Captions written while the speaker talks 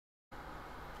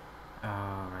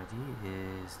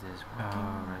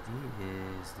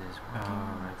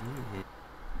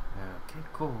Okay,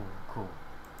 cool.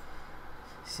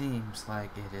 Seems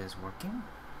like it is working.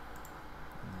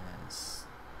 Let's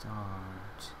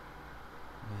start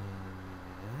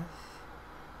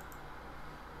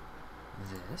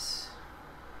with this.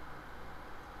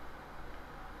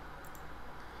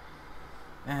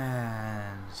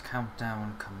 And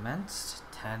countdown commenced.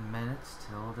 10 minutes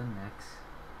till the next.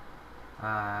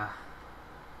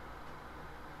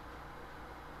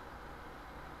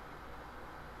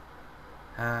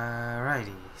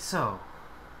 Alrighty, so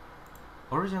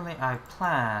originally I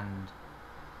planned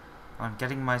on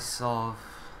getting myself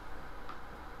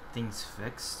things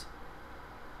fixed,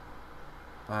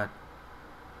 but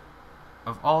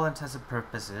of all intents and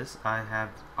purposes I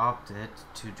have opted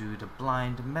to do the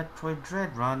blind Metroid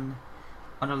Dread run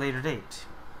on a later date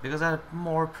because a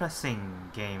more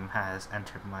pressing game has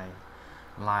entered my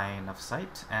line of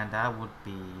sight, and that would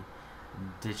be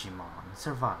Digimon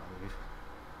Survive.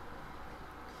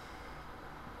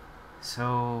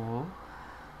 So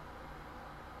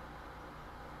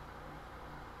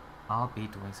I'll be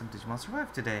doing some Digimon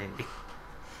Survive today.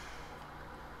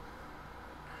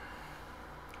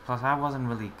 Plus I wasn't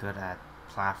really good at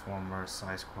platformer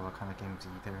side-scroller kind of games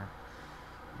either.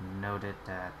 Noted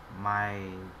that my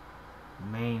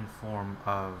main form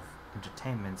of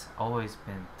entertainment's always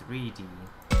been 3D,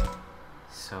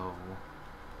 so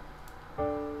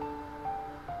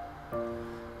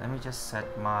let me just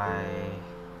set my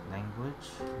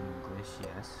language, English,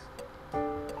 yes.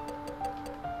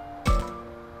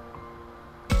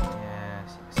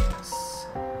 Yes,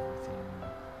 everything.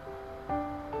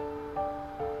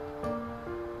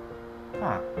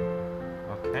 Huh,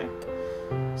 okay.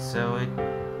 So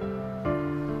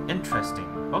interesting.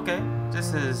 Okay,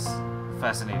 this is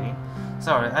fascinating.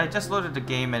 Sorry, I just loaded the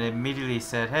game and it immediately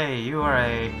said, hey, you are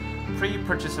a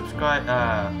pre-purchase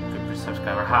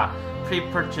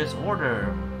pre-purchase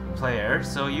order player,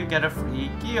 so you get a free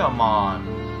Digimon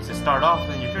to start off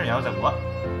in your journey. I was like, what?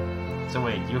 So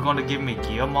wait, you're going to give me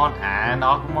Digimon and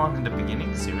Agumon in the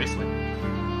beginning? Seriously?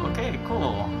 Okay,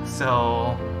 cool.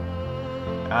 So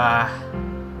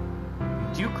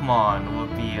Dukemon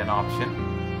would be an option.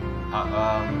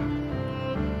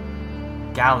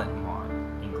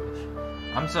 Gallantmon, English.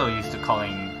 I'm so used to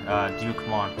calling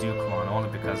Dukemon only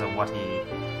because of what he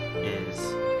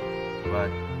is.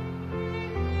 But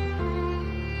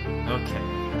okay,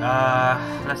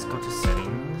 let's go to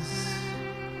settings.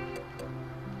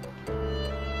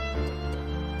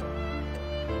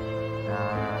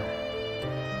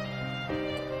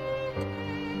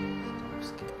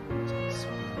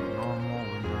 Normal,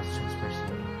 Windows,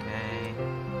 transparency, okay.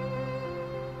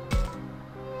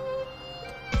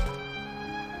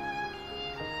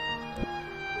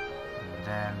 And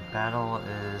then battle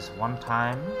is one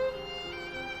time.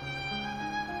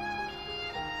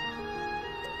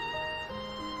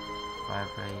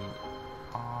 Vibrate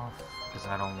off because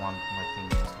I don't want my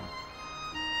fingers to.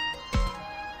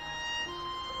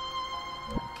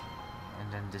 Okay, and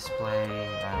then display.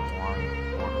 I want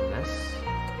borderless.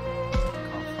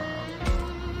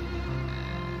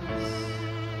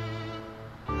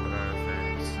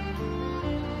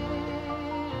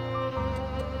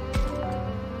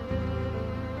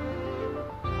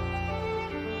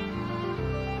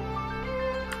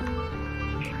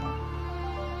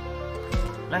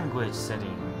 Language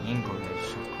setting,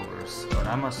 English of course, but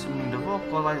I'm assuming the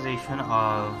vocalization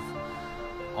of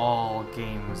all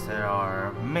games that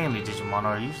are mainly Digimon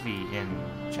are usually in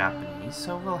Japanese,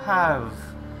 so we'll have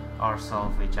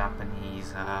ourselves a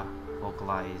Japanese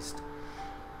vocalized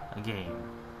game,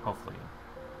 hopefully.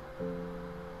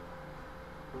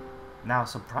 Now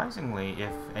surprisingly,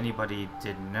 if anybody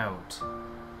did note,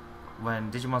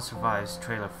 when Digimon Survive's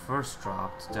trailer first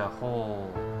dropped, the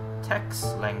whole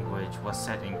text language was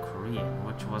set in Korean,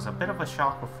 which was a bit of a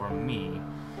shocker for me,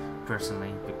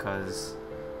 personally, because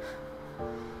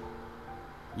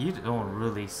you don't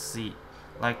really see,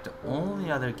 like, the only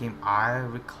other game I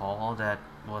recall that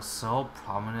was so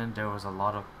prominent there was a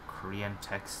lot of Korean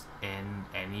text in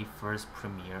any first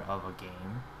premiere of a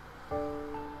game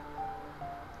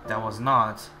that was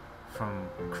not from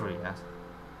Korea,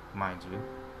 mind you,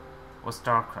 was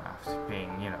StarCraft,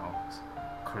 being, you know,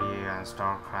 Korea and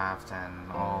StarCraft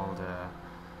and all the,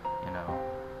 you know,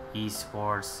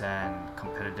 esports and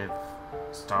competitive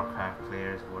StarCraft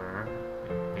players were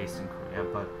based in Korea.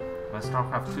 But when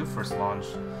StarCraft 2 first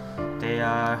launched, they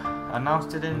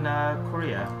announced it in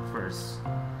Korea first.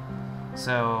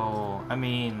 So I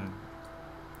mean,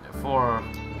 for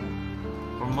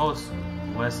most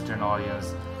Western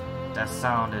audience, that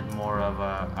sounded more of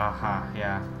a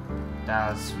yeah,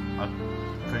 that's a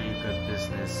pretty good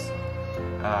business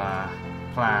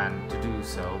plan to do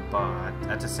so, but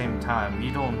at the same time,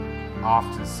 you don't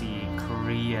often see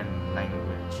Korean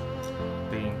language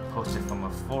being posted from a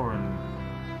foreign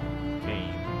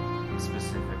game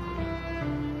specifically.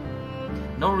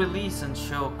 No release and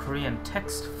show Korean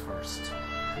text first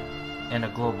in a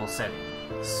global setting.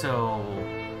 So,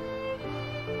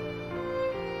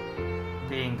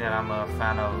 being that I'm a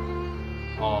fan of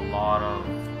a lot of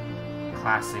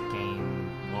classic game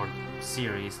or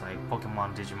series like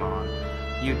Pokemon, Digimon,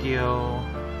 Yu-Gi-Oh,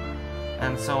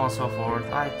 and so on and so forth,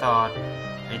 I thought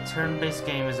a turn-based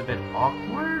game is a bit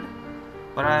awkward,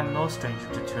 but I am no stranger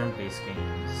to turn-based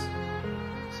games.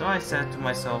 So I said to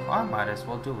myself, I might as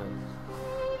well do it.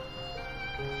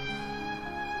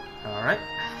 Alright,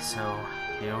 so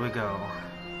here we go.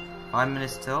 5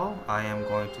 minutes till, I am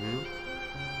going to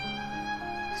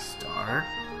start.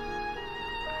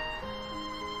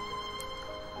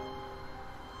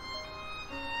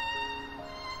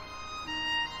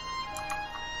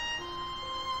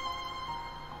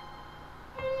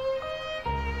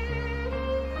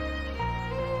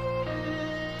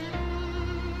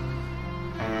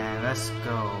 And let's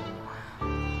go.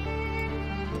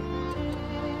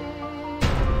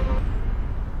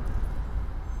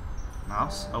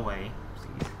 Mouse away,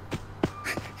 please.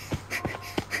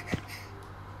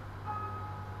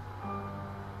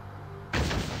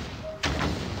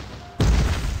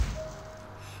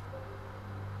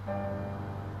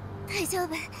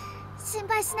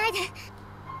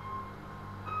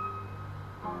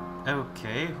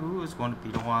 Okay, who is going to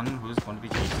be the one who's going to be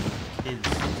chasing kids?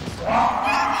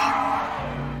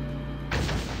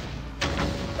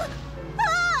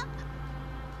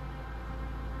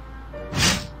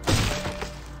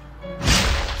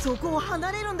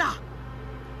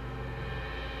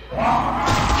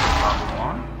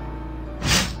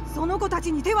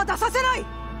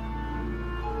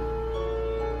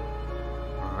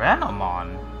 Renamon?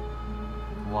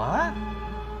 What?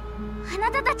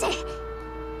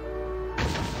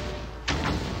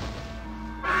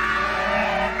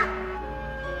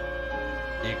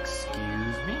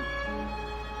 Excuse me?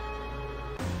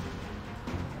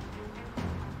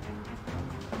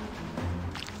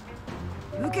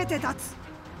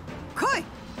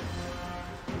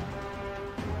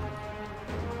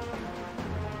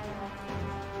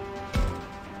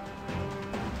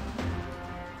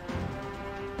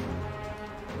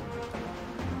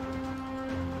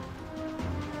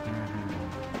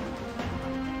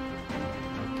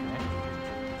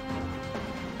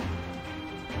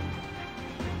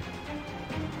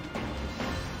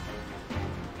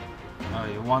 Oh,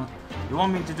 you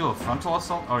want me to do a frontal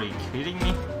assault? Are you kidding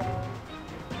me?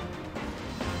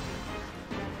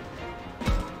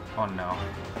 Oh no.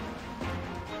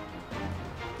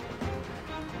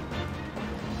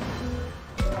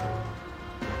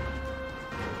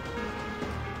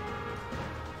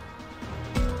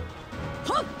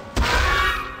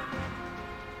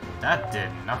 That did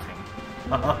nothing.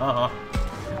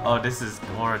 Oh, this is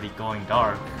already going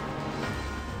dark.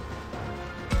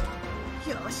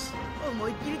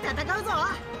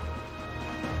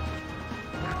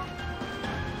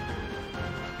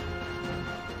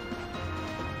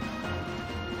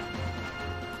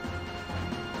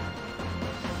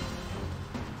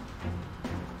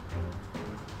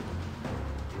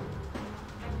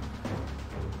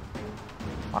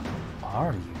 What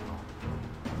are you?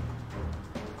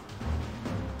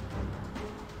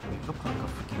 You look like a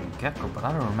freaking gecko, but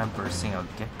I don't remember seeing a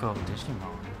gecko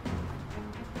Digimon.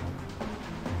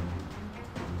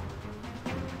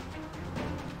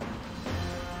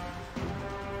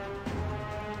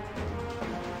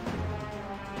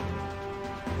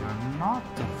 You're not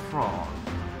the frog.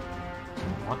 So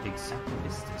what exactly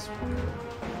is this one?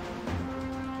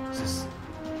 Is this...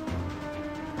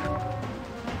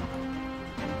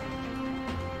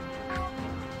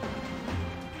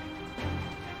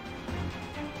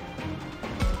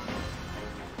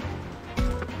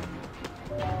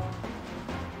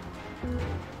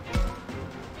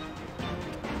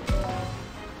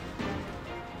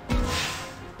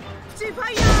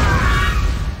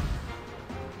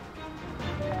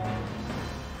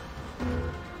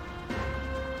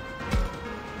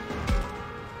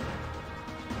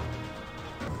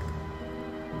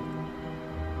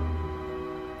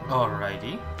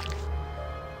 Alrighty.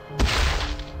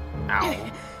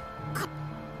 Ow.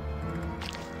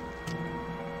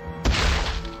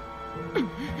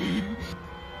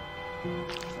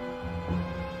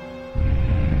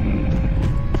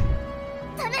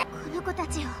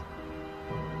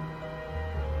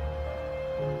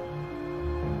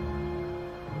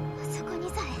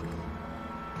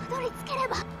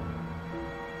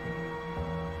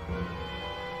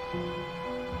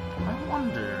 I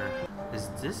wonder, is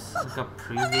this like a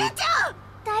prelude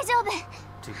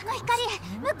to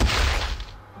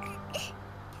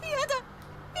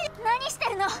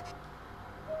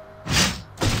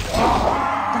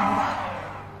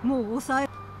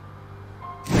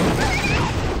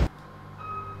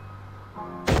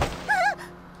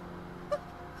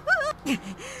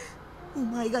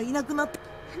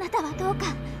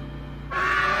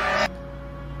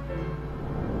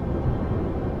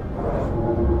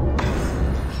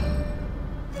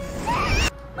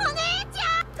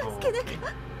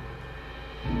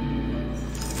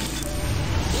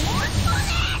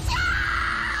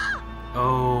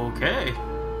Okay.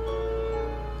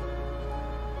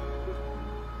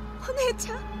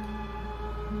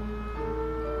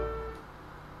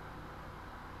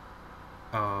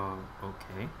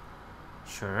 Okay.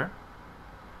 Sure.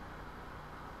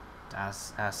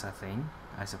 That's a thing,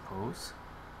 I suppose.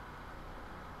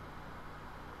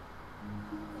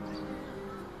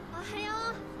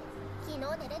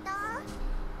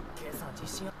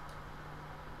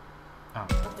 Oh,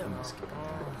 I must skip that.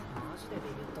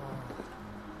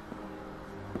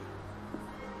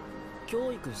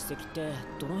 教育史跡って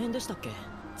どの辺でしたっけ？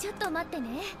ちょっと待って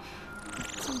ね。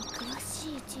詳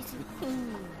しい地図。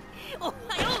おはよ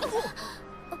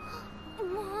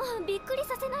もうびっくり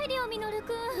させないでよ、ミノル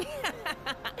くん。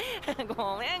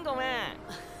ごめんごめん。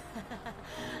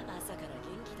朝から元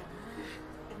気だ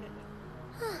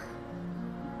な。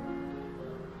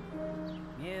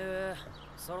ミュウ、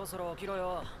そろそろ起きろ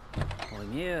よ。おい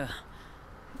ミュウ、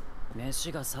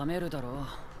飯が冷めるだろ。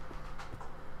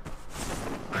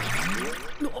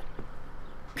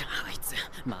あいつ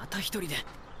また一人で。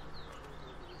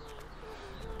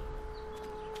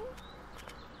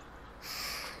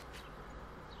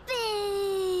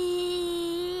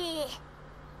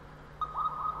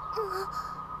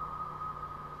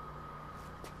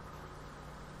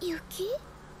雪？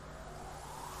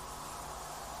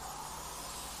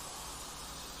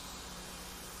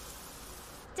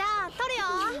じゃあ撮る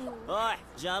よ。おい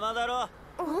邪魔だろ。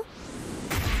ごめん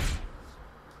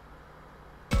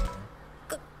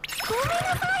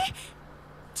なさい。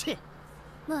ち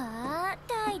わあ、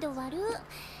態度悪。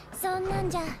そんなん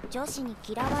じゃ女子に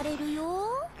嫌われるよ。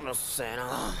うっせえ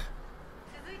な。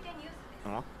続いてニュースです。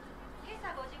今朝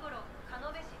5時頃、鹿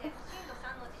部市で震度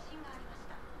3の地震がありまし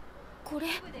た。これ、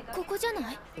ここじゃ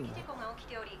ない？事故が起き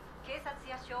ており、警察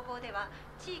や消防では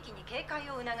地域に警戒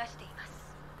を促しています。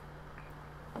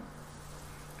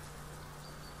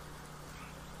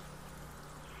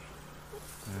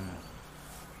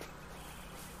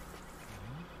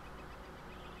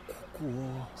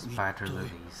Spider lilies.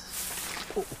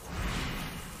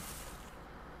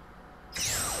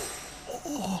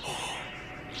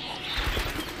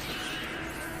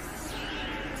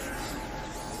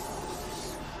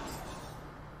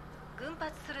 群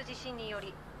発する地震によ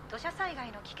り土砂災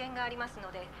害の危険があります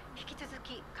ので、引き続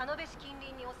き鹿部市近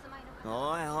隣にお住まいの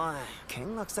方。おいおい、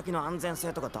見学先の安全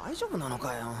性とか大丈夫なの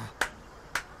かよ。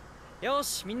よ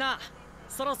しみんな、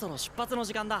そろそろ出発の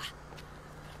時間だ。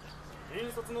引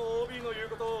率の OB の言う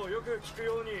ことをよく聞く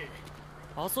ように。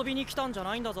遊びに来たんじゃ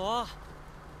ないんだぞ。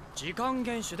時間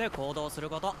厳守で行動する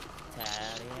こと。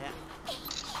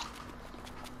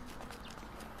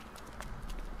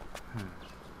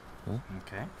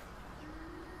Okay.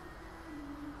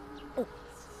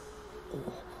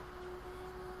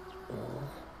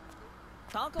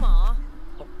 たくま？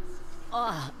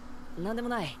ああ、なんでも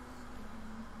ない。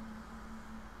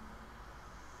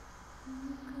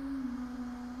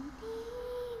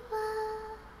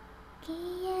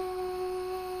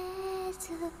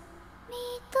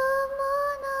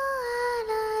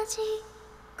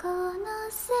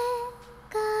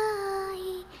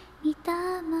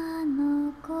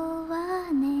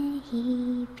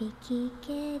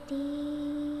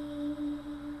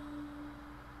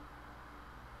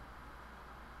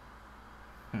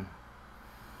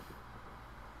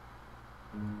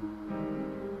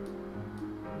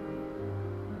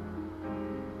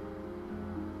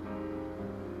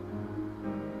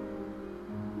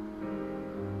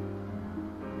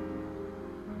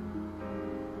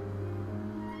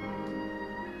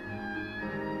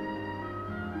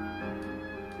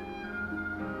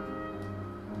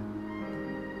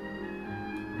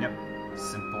Yep.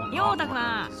 Simple. ようたく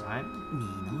ま。 design. ミ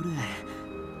ノル。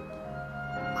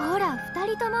ほら、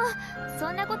二人とも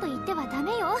そんなこと言ってはダ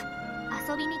メよ。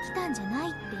遊びに来たんじゃない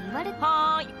って言われて。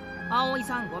はーい、葵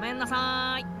さんごめんな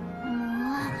さい。も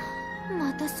う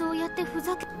またそうやってふ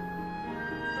ざけ。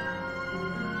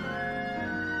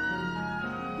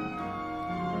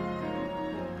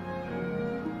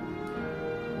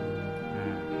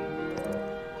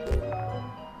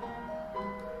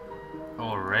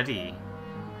already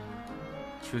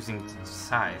choosing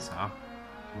size, huh?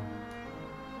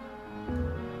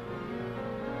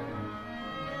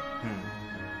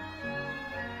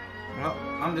 Well,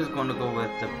 I'm just going to go with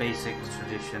the basic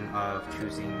tradition of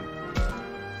choosing.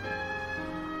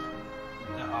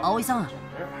 Aoi-san,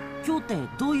 今日って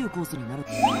どういうコースになる？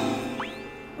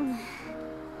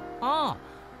ああ、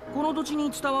この土地に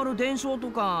伝わる伝承と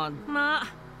か、まあ、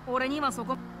俺にはそ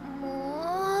こ。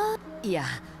もう。いや、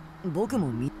僕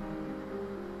も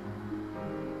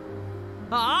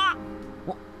ああ、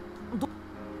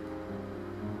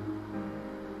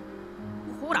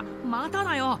ほら、また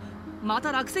だよ。ま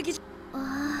た落石。ああ、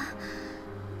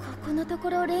ここのとこ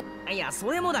ろいや、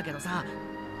それもだけどさ。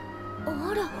あ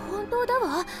ら、本当だ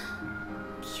わ。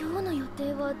今日の予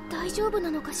定は大丈夫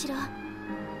なのかしら。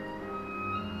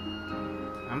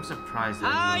I'm surprised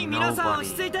は that い、皆さん nobody 落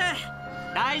ち着いて。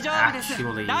大丈夫です。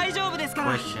 actually 大丈夫ですか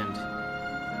ら。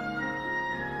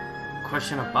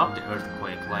 question about the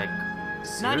earthquake. Like,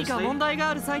 何か seriously? 問題が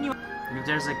ある際には If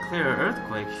there's a clear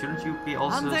earthquake, shouldn't you be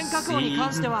安 also 全確保に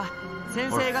関して seeing は先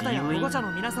生方や保護者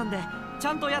の皆さんでち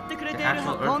ゃんとやってくれている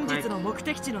の。本日の目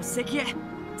的地の史跡へ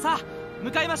さあ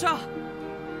向かいましょう。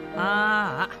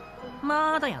ああ、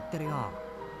まだやってるよ。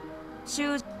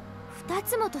2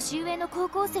つも年上の高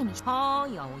校生に。は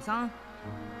ーい、葵さん。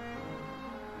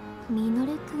ミノ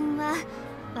ル君は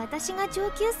私が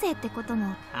上級生ってこと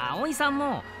も。葵さん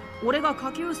も俺が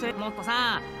下級生。もっと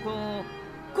さ、こ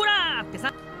うこらーって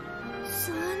さ。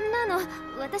そんなの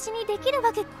私にできる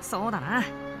わけ。そうだな。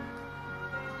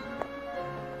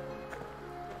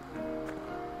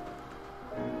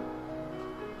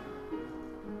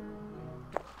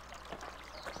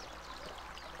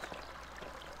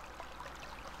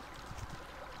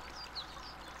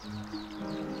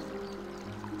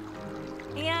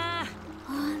いやー、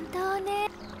本当ね。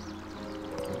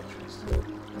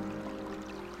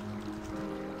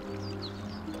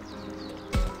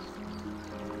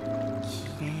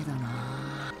綺麗だな。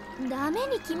ダメ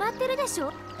に決まってるでし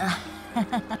ょ。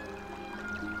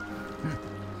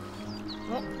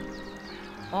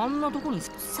あんなとこに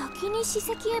先に史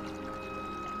跡へ。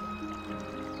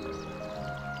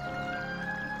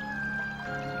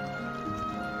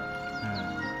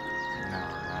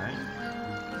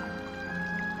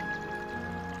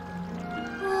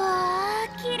うわ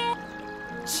ー、綺麗。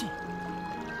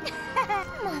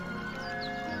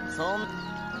そん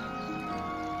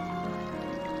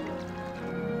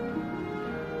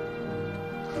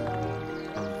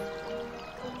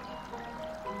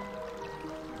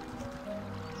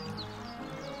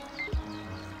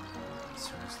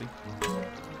Seriously?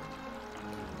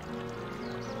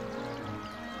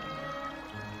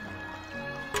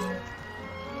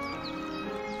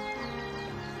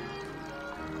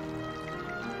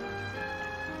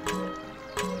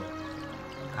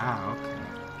 Ah, okay.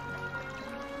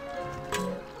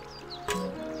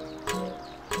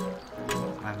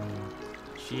 I mean,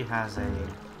 she has a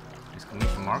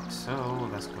exclamation mark, so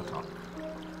let's go talk.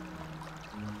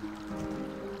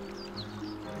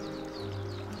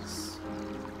 Yes.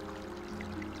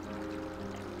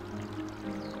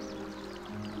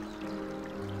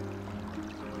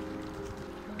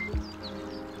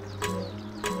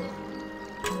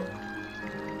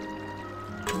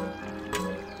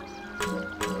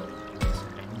 Is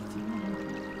there anything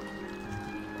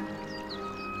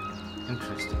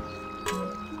interesting?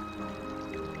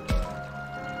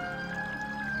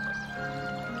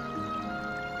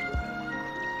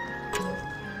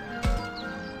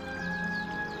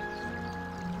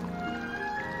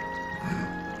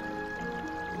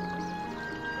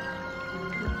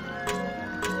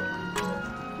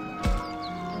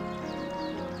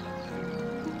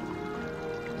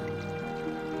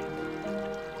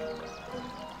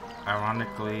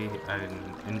 Ironically,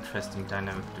 an interesting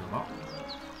dynamic duo.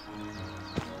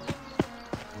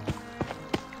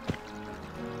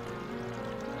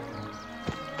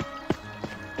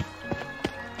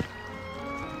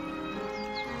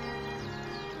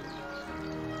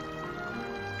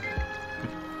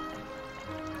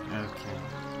 Okay.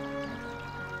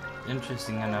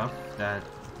 Interesting enough that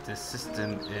this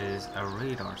system is a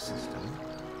radar system.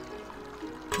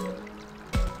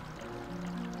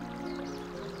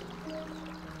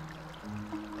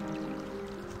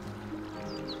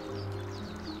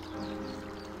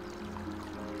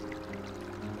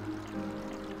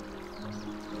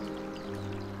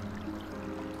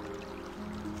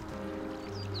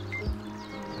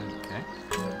 Okay.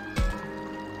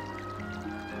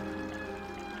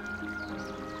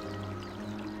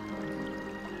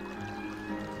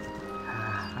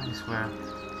 I swear,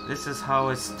 this is how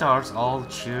it starts, all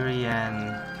cheery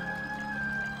and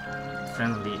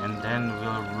friendly, and then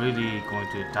we're really going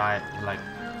to dive, like,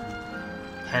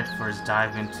 headfirst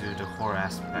dive into the horror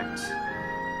aspect.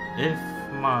 If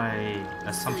my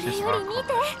assumptions are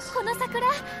correct,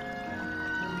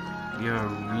 you're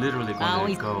literally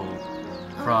going to go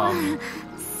from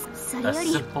a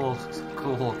simple,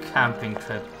 cool camping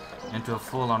trip into a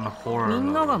full-on horror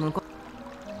mode.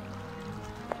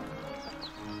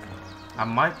 I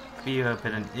might be a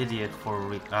bit an idiot for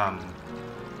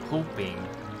hoping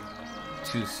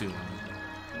too soon,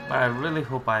 but I really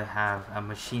hope I have a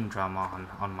machine drama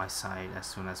on my side as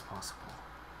soon as possible.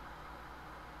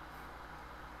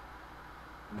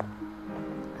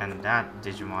 And that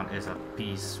Digimon is a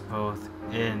beast both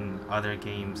in other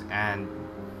games and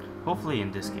hopefully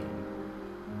in this game,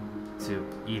 to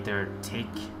either take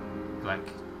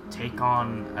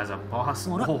on as a boss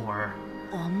or to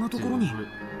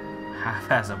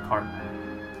have as a partner.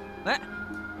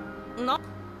 No.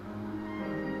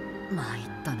 参っ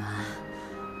たな。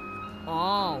あ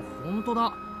あ、本当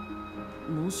だ。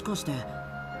もしかして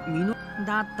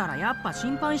だったらやっぱ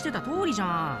心配してた通りじゃ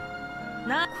ん。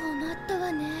な。困った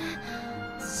わね。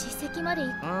史跡まで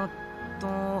だか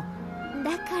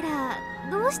ら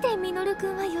どうしてミノル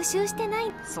君は予習してな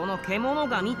い？その獣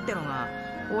神ってのが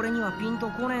俺にはピンと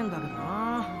こねえんだけど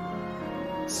な。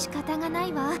仕方がな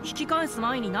いわ。引き返す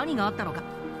前に何があったのか。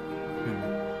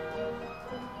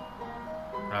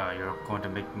You're going to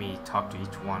make me talk to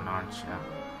each one, aren't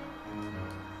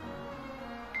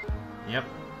you? Yep,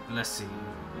 let's see.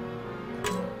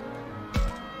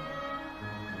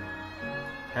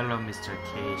 Hello, Mr.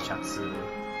 K. Shatsu.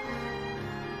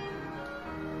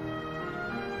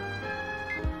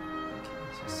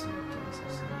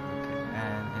 Okay,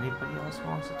 and anybody else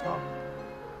wants to talk?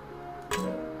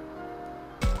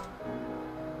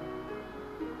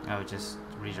 Oh, just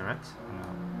redirect? No.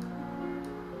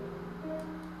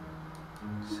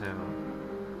 So,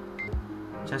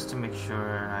 just to make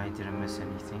sure I didn't miss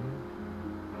anything.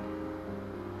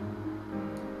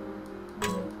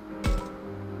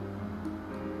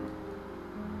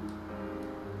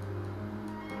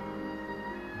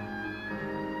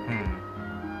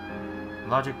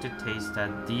 Logic dictates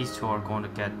that these two are going to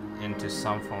get into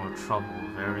some form of trouble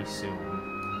very soon.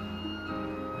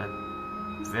 A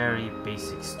very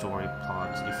basic story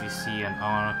plot. If you see an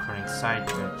on-occurring side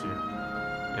character,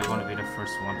 you're going to be the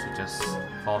first one to just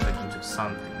fall victim to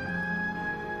something.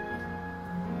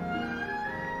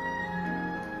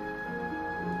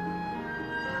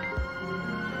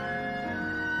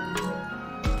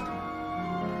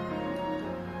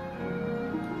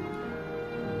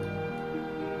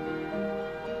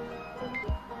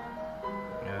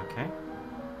 Okay.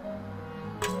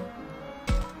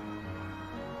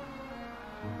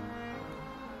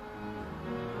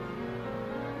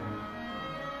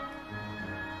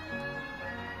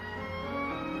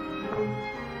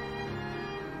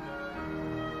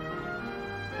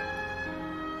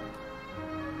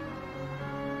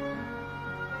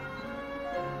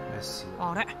 Let's see.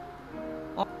 あれ。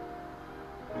あ。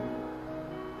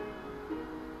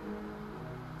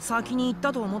先に行っ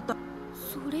たと思った。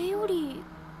それより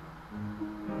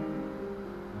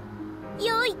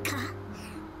良いか、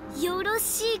よろ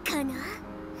しいかな。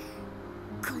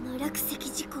この落石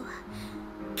事故は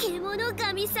獣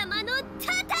神様のた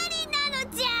たりなの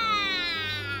じゃ。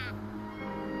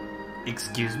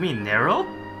 Excuse me, Nero?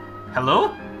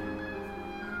 Hello?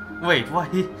 Wait, what?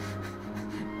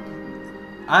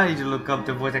 I need to look up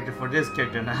the voice actor for this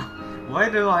character now. Why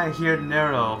do I hear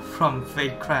Nero from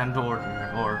Fate Grand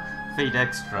Order or Fate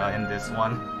Extra in this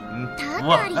one?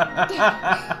 What?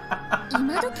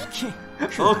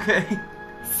 Okay.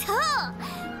 そう、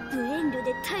ブエンド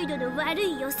で態度の悪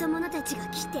いよそ者たちが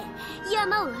来て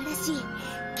山を荒らし、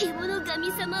獣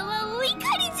神様はお怒りじ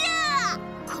ゃ。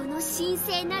この神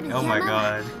聖なる山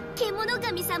は獣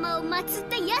神様を祀っ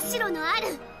た社のあ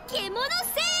る獣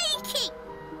聖域。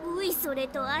おいそれ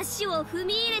と足を踏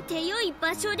み入れて良い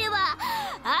場所では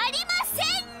ありません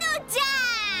のじゃ。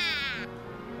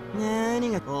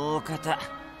何が大方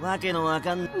わけのわ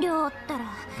かん両ったら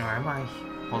Or am I?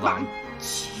 Hold on.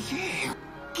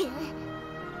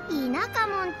 田舎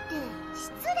もんって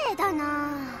失礼だな。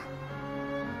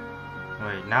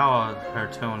 Wait, now her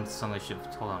tone suddenly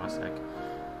shifted. Hold on a sec.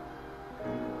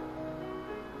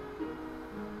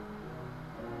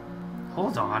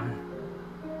 Hold on.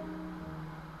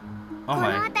 Oh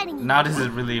my. Now this is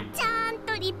really. ちゃん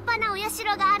と立派なお社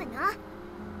があるの。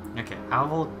 Okay, I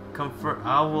will confirm.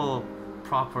 I will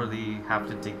properly have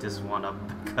to dig this one up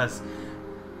because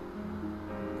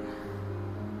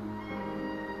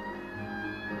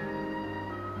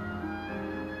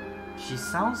she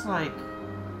sounds like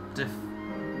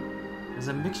It's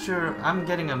a mixture. I'm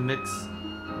getting a mixed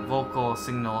vocal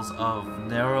signals of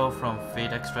Nero from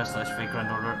Fate Express / Fate Grand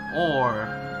Order, or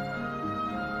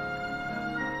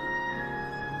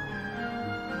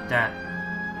that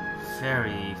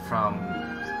fairy from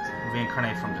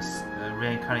reincarnate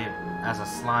as a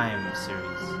slime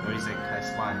series, or is it kind of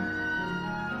slime?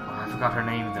 Oh, I forgot her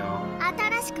name though.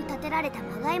 新しく建てられた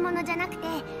まがいものじゃなくて、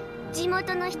地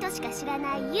元の人しか知ら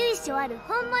ない由緒ある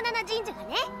本物の神社が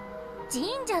ね。神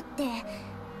社って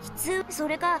普通、そ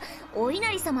れかお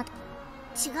稲荷様。違う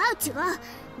違う、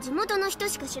地元の人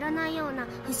しか知らないような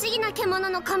不思議な獣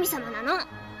の神様なの。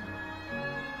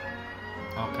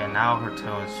Okay, now her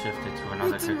tone shifted to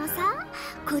another うちも character. さ、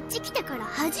こっち来てから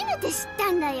初めて知った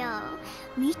んだよ。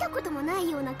見たこともない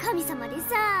ような神様で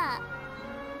さ。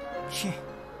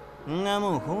んな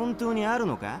もん本当にある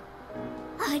のか？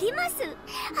あります、あ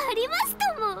ります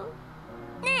とも。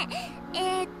ね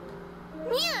え、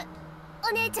みゆ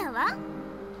お姉ちゃんは？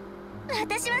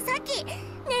私はさっき。ね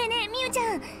えねえみゆち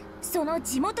ゃん、その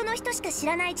地元の人しか知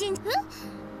らない神社。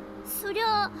そり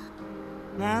ゃ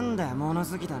なんだ物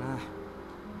好きだな。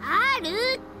ある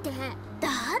って。だ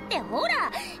ってほ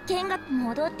ら、見学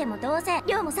戻ってもどうせ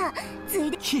寮もさ、つ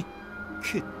いで。く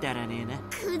ったらねえな。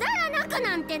くだらなく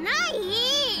なんてない。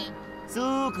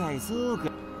そうかいそう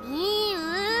か。みゆ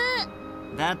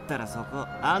だったらそこ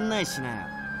案内しなよ。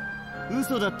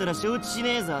嘘だったら承知し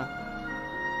ねえぞ。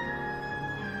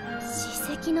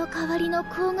史跡の代わりの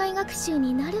校外学習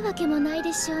になるわけもない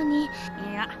でしょうに。い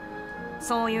や、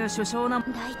そういう首相な。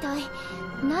大体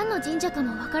何の神社か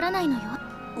もわからないのよ。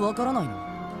わからない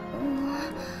の？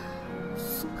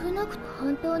少なくとも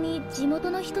本当に地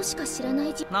元の人しか知らな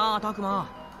い神社。なあ、たくま。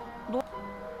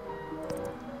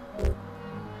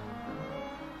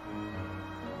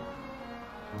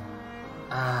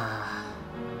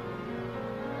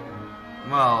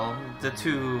Well, the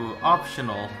two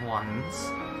optional ones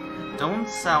don't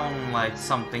sound like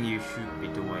something you should be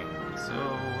doing, so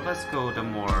let's go the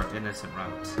more innocent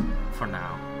route for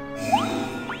now.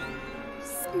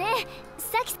 ねえ、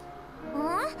さき。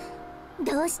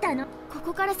どうしたの？こ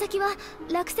こから先は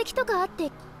落石とかあっ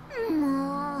て。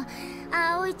もう、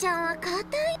葵ちゃんは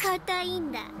硬い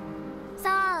んだ。そ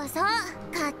うそう、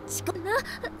カッチコ。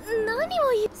何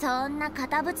を言う。そんな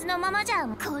堅物のままじゃ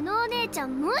ん。このお姉ちゃ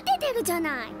んモテてるじゃ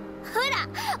ない。ほ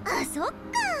ら、あ、そっか。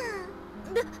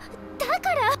だか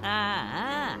ら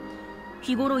ああ、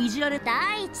日頃いじられ。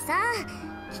第一さ、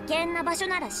危険な場所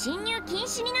なら侵入禁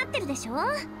止になってるでしょ。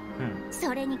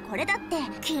それにこれだって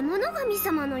獣神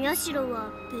様の社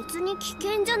は別に危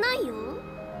険じゃないよ。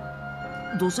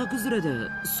土砂崩れで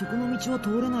そこの道は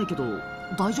通れないけど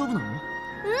大丈夫なの？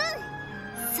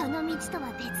その道と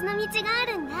は別の道があ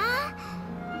るんだ。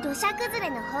土砂崩れ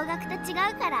の方角と違う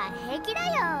から平気だ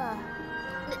よ。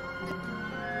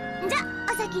じゃ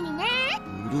あお先にね。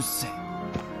うるせえ。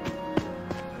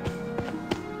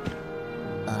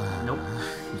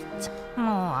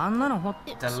もうあんなのほっ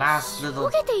て。 The last little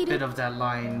bit of that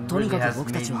line とに really かく has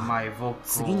僕たち made は my vocal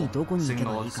次にどこに行け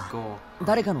ばいい signals か go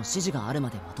誰かの指示があるま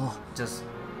で待とう。 just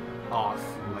off.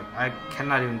 Like I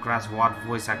cannot even grasp what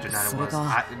voice actor that it was. それ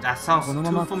か、 That sounds この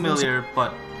ま too ま familiar,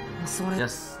 but それ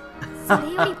just そ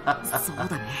れよりそうだ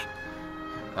ね。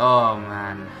oh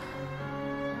man.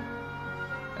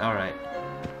 All right.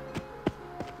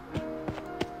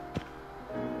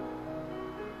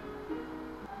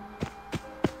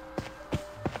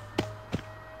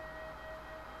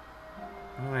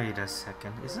 Wait a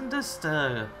second. Isn't this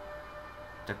the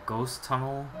ghost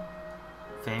tunnel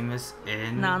famous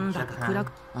in なんだか暗 Japan?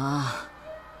 く。あ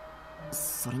あ、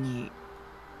それに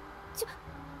ちょっ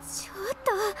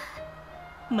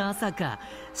とまさかやめて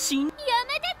ってば。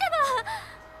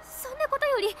そんなこと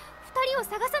より2人を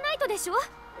探さないとでしょ。さ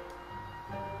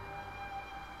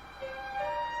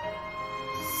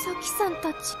きさん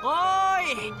たち。おー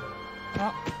い。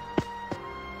あ、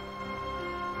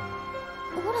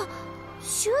ほら、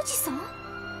修二さん。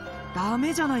ダ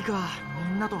メじゃないか、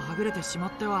みんなとはぐれてしま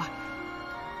っては。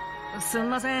すん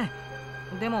ません。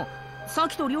でもさ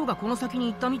きと亮がこの先に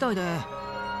行ったみたいで。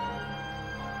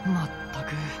まった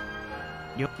く。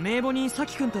名簿にさ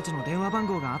きくんたちの電話番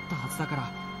号があったはずだから、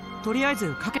とりあえ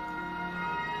ずかけ。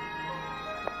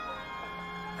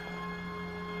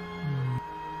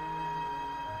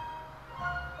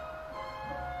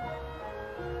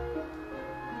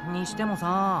にしても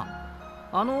さ、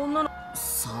あの女の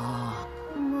さあ。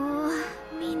もう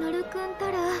ミノルくん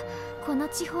たらこの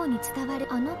地方に伝わる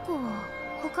あの子を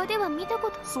他では見た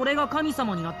こと。それが神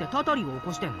様になってたたりを起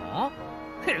こしてんの？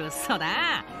嘘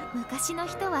だ。昔の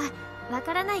人はわ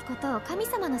からないことを神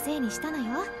様のせいにしたの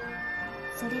よ。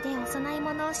それでお供え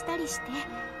物をしたりして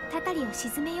たたりを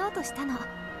鎮めようとしたの。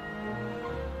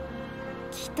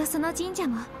きっとその神社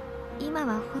も今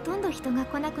はほとんど人が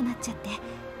来なくなっちゃって、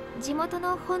地元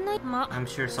のほんの I'm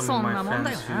sure some of my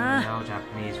friends who know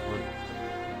Japanese would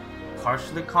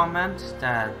partially comment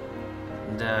that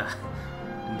the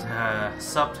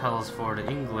subtitles for the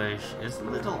English is a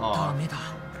little ダ off. メだ。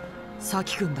サ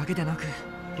キ君だけでなく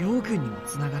りょう君にも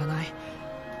繋がらない。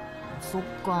そっ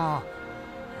か、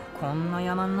こんな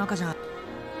山の中じゃ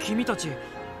君たち。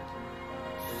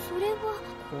それは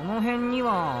この辺に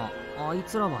はあい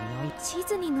つらはいない。地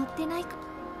図に載ってないか。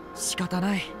仕方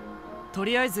ない。と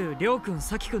りあえずりょう君、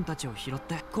サキ君たちを拾っ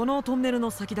てこのトンネルの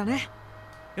先だね。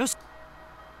よし。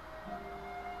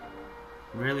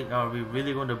 Really? Are we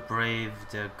really going to brave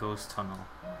the ghost tunnel?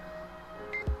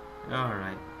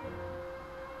 Alright.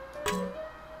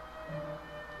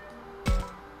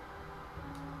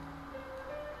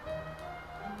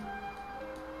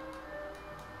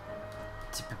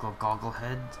 Typical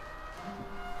gogglehead.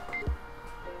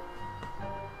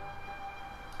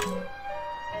 Hmm.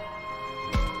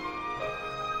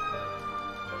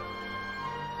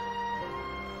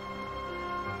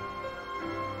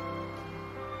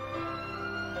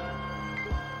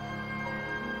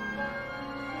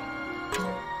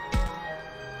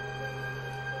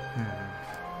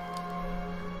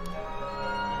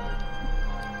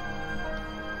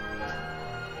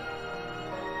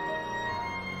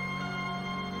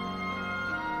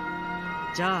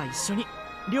 じゃあ一緒に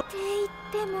りょって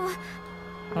言っても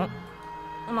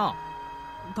なあ。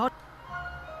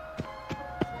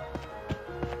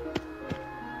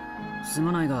す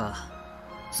まないが、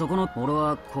そこの俺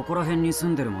はここら辺に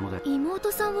住んでるもので。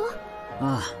妹さんを。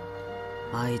あ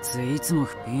あ、あいついつも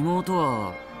妹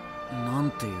はなん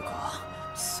ていうか、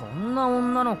そんな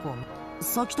女の子、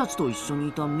サキたちと一緒に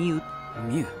いたミユ。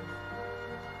みゆ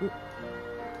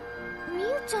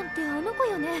ちゃんってあの子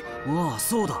よね。ああ、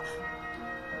そうだ。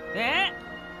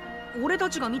俺た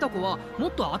ちが見た子はも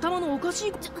っと頭のおかし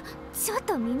い子。ちょっ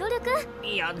とミノルくん。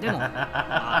いやでも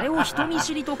あれを人見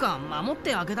知りとか守っ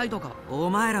てあげたいとか。お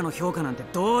前らの評価なんて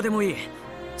どうでもいい。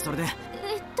それで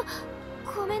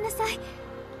ごめんなさい。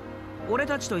俺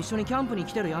たちと一緒にキャンプに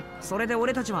来てるや。それで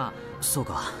俺たちは。そう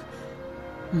か、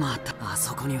またあ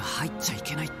そこには入っちゃい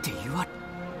けないって言われ。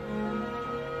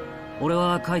俺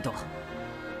はカイト。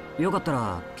よかった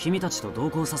ら君たちと同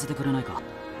行させてくれないか。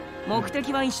目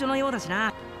的は一緒のようだし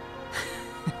な。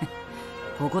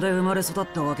ここで生まれ育っ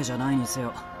たわけじゃないにせ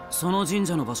よ、その神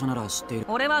社の場所なら知っている。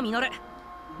俺はミノル。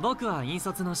僕は引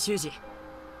率の修二。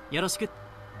よろしく。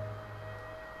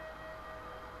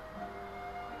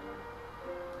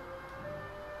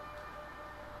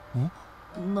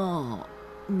なあ、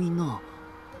みんな。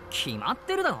決まっ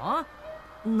てるだろ。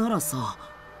ならさ。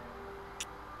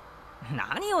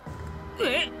何を。本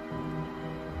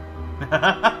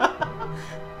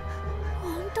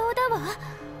当だわ。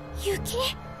雪。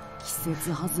季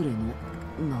節外れの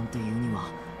なんて言うには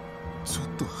ちょっ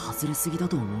と外れすぎだ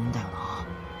と思うんだよな。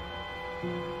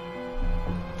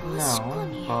確か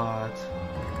に。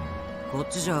こっ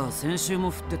ちじゃ先週も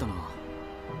降ってたな。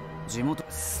地元。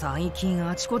最近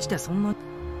あちこちでそんな。おい、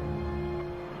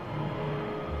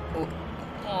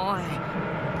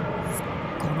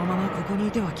このままここに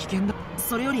いては危険だ。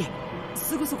それより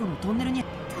すぐそこのトンネルに。確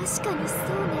かにそうね。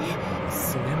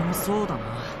それもそうだな。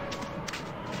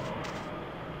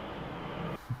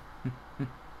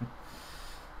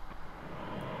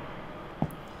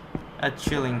A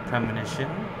chilling premonition,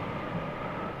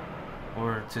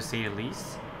 or to say the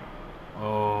least.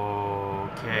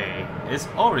 Okay, it's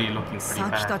already looking pretty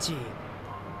サキた bad. ち。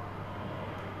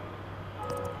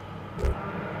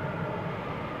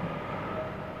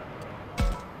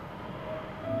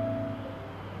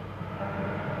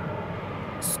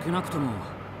少なくとも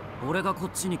俺がこっ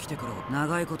ちに来てから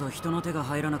長いこと人の手が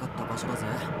入らなかった場所だぜ。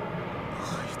あ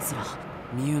いつら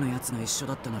ミユのやつが一緒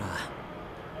だったなら。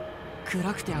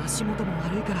暗くて足元も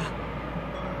悪いから。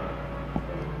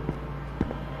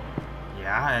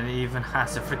 Yeah, and it even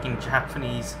has a freaking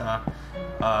Japanese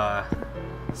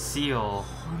seal. 本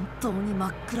当に真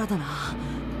っ暗だな。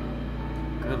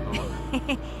 Good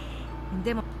lord.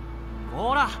 でも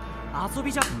ほら遊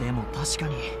びじゃ。でも確か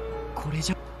にこれ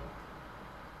じゃ。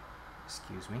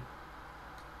 Excuse me.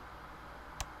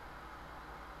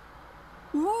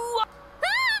 うわ、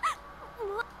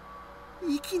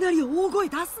いきなり大声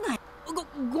出すなよ。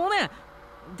ごめん。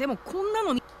でもこんな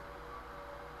のに。こ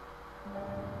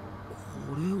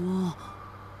れは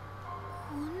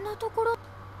こんなところ。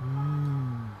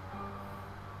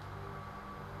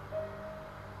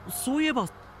そういえば。あ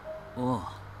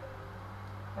あ。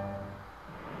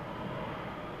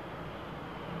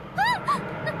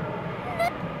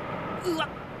うわ、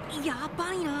や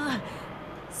ばいな。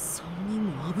そ3人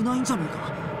も危ないんじゃねえ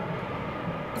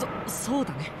か。そう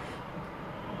だね。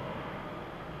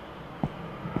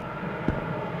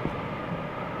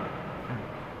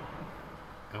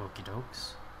Okie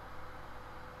dokes.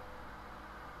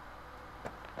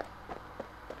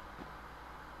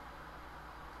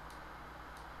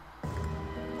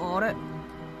 あれ、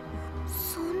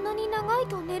そんなに長い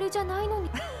トンネルじゃないのに。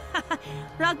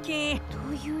ラッキー。と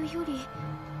いうより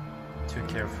Too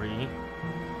carefree.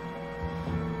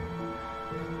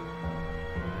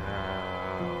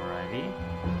 Alrighty.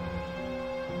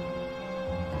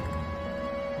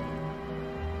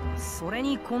 それ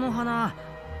にこの花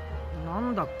な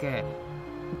んだっけ。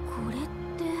これっ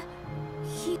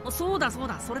てそうだそう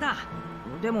だ、それだ。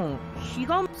でも日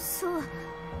がそう、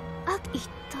一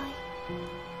体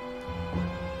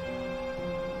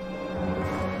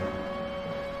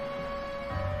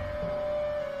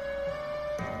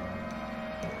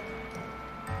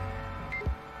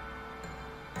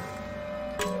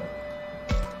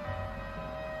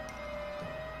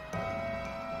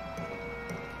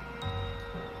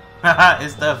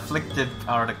It's the afflicted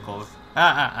particles.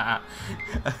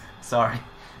 Sorry.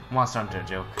 Monster Hunter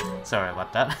joke. Sorry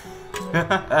about that.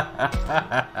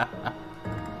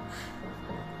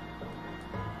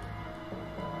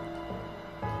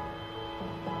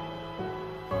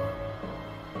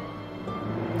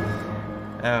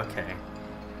 Okay.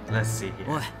 Let's see here.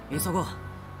 おい、急ごう。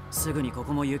すぐにこ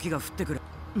こも雪が降ってくる。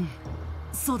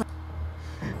そうだ。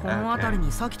この辺り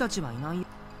にサキたちはいないよ。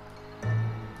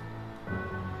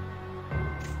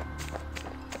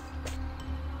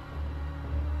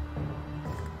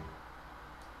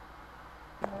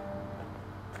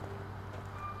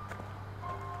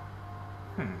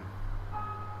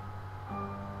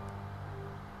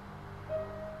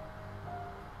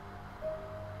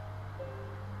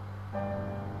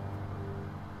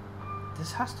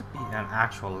This has to be an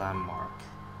actual landmark.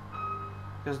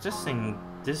 Because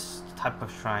this type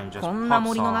of shrine just こんな pops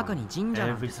森の on 中に神社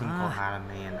なん every て single さ。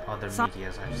 anime and other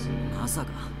medias I've seen. まさ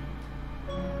か。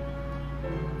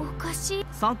おかしい。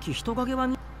さっき人影は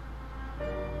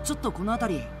ちょっとこの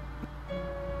辺り。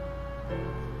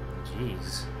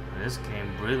Jeez, this game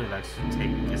really likes to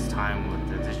take its time with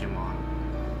the Digimon.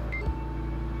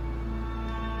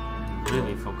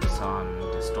 Really focus on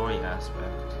the story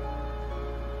aspect.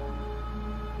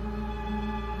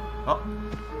 Oh,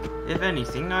 if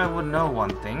anything, I would know one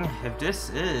thing. If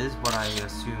this is what I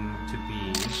assume to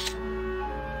be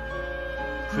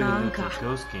Prelude to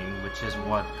Ghost Game, which is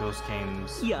what Ghost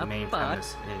Game's main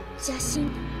premise is. 写真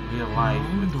Real life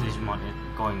with Digimon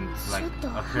going, like,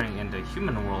 appearing in the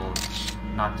human world,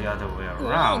 not the other way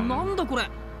な around. んだこれ。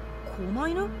狛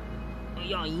犬？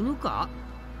いや、犬か。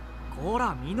こ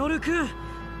ら、ミノルくん。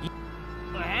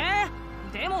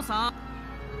でもさ。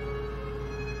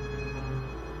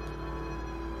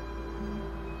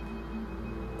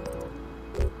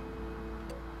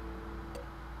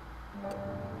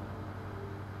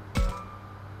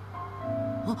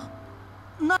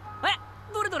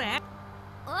どれどれ。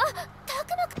あ、たく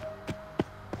まく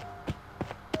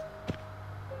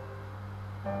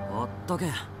ほっと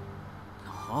け。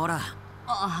ほら。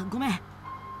あ、ごめん。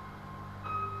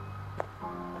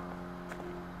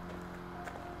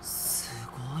す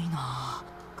ごいな。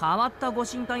変わったご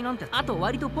神体なんて、あと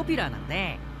割とポピュラーなん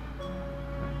で。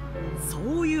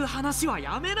そういう話は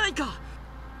やめないか。も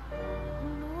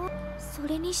うそ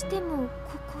れにしてもこ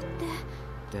こっ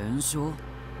て伝承？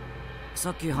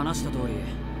さっき話した通り、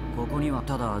ここには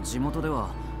ただ地元では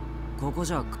ここ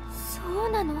じゃ。そ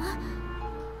うなの？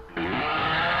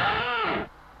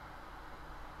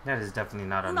 That is definitely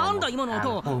not a なんだ normal 今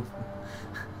の音。 animal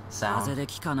sound. 風で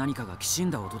木か何かがきしん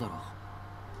だ音だろ。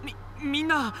みん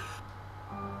な。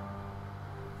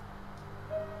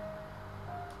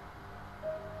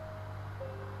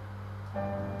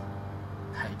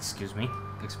Excuse me,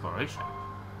 exploration.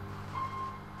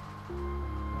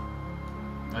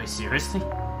 Are you seriously?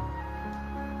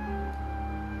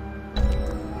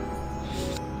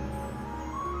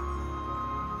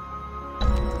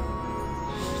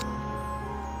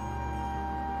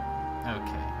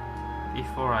 Okay,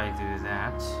 before I do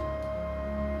that,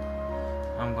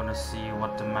 I'm gonna see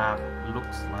what the map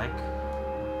looks like.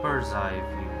 Bird's eye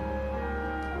view.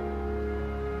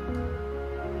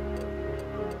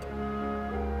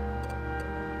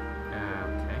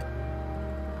 Okay,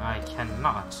 I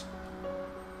cannot.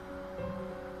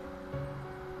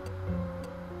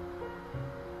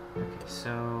 Okay,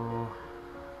 so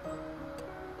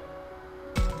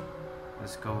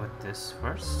let's go with this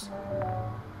first.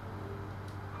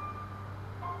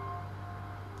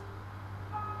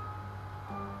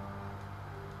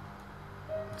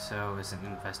 So it's an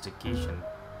investigation.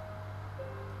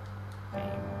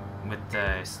 with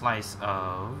a slice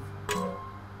of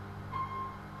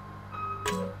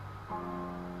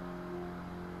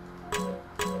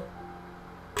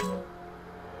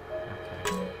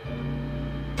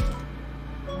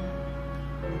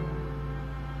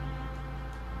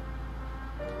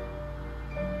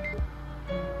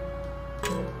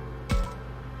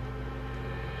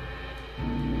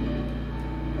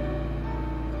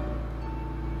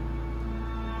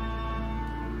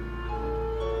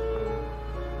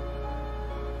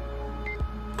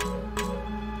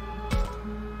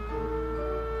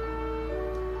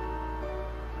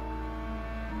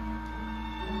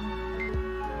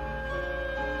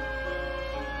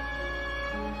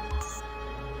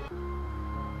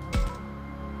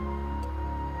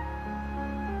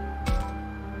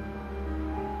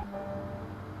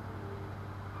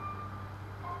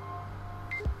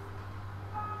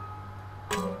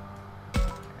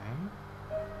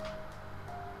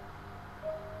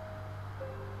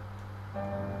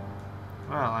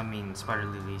well, I mean, spider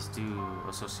lilies do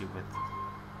associate with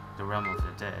the realm of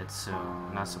the dead, so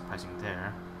not surprising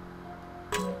there.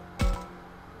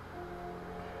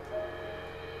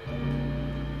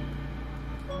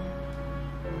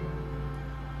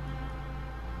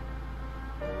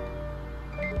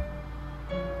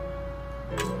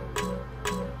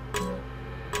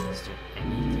 Is there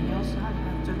anything else I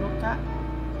have to look at?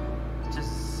 It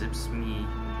just zips me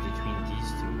between these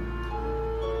two.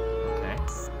 Okay.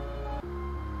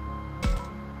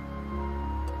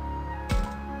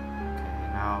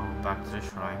 Now back to the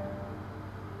shrine.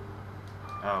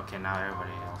 Oh, okay, now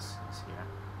everybody else is here.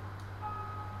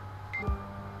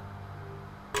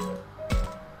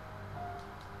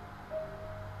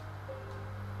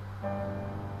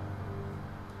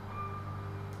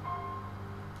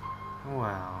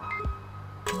 Well,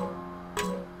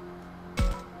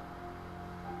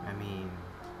 I mean,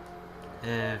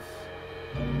 if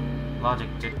logic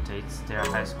dictates, they're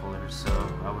high schoolers, so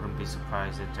I wouldn't be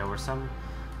surprised if there were some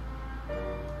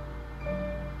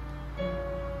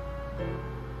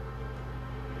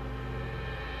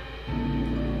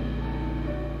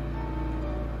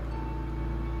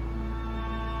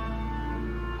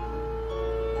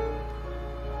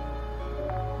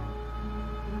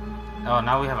Oh,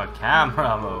 now we have a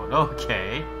camera mode.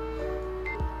 Okay.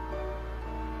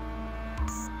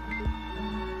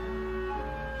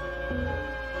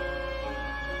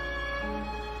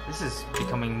 This is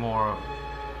becoming more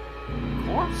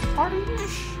corpse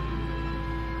party-ish.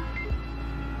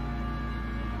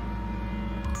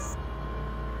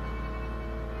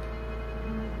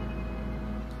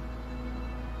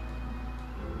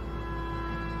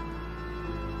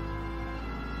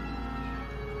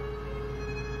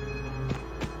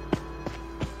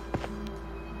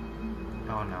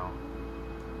 Oh no.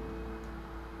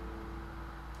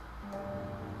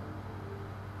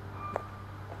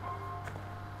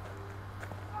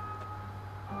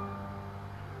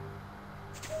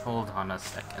 Hold on a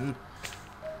second.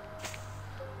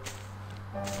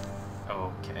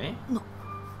 Okay.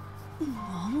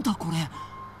 なんだこれ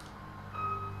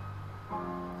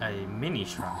A mini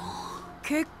shrine.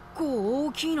 結構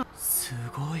大きいなす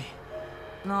ごい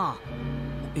なあ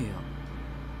いや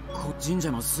神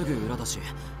社のすぐ裏だし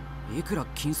いくら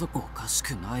金属おかし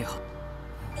くないは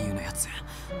ミュウのやつい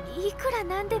くら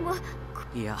なんでも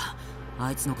いや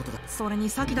あいつのことだそれに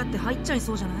先だって入っちゃい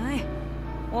そうじゃない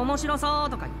面白そう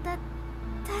とか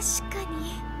確か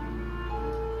に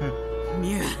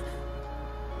ミュウ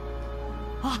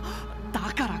あだ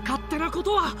から勝手なこ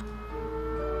とは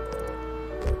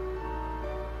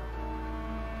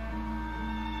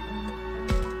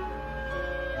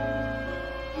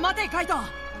待てカイト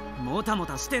もたも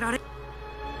たしてられ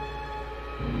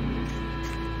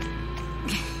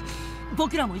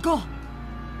僕らも行こう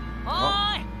お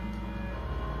ー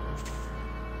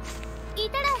いい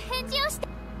たら返事をして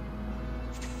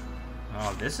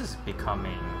Oh, this is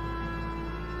becoming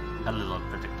a little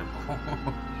predictable.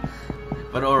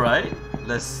 But alright,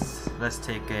 let's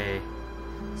take a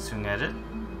swing at it.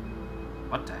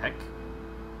 What the heck?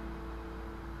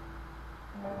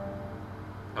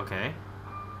 Okay.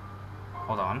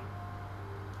 Hold on.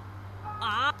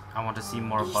 I want to see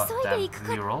more about them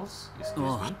murals.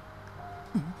 Excuse me.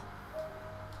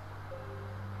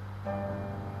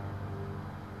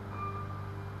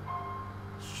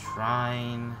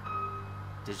 Shrine,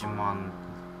 Digimon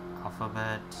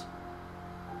alphabet.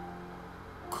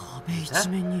 壁一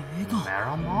面に絵が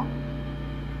Maramon?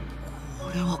 こ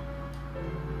れは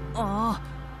あ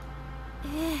あ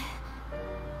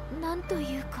なんと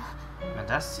いうか Man,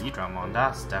 that's Seadramon.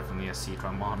 That's definitely a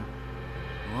Seadramon.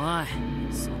 おい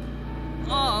そ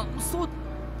ああそう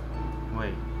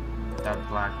Wait. That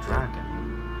black dragon.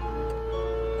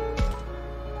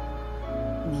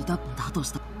 見ただと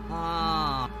した。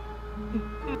ああ。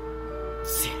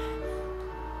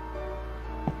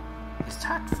Is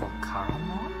that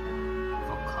Volcaramon?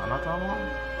 Volcanodramon?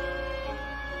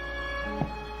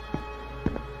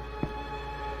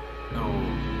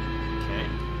 Okay.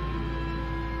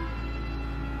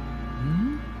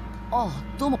 あ、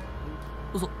どうも。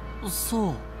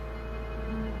そう。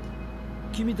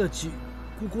君たち、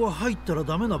ここは入ったら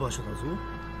ダメな場所だぞ。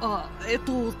あ、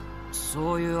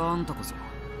そういうあんたこそ。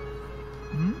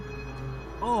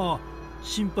ああ、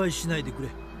心配しないでくれ。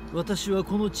私は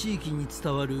この地域に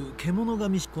伝わる獣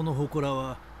神、この祠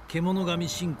は獣神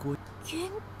信仰。研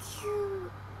究。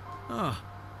ああ、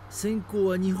専攻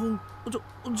は日本。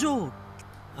じゃあ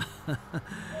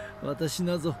私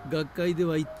なぞ学会で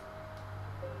はい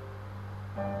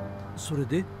それ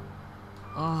で。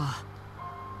あ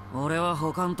あ、俺は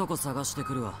他んとこ探して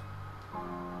くるわ。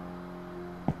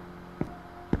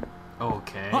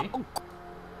Okay.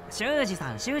 修二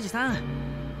さん。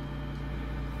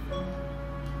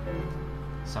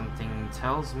Something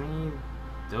tells me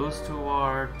those two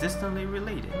are distantly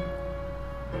related.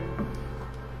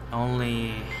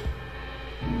 Only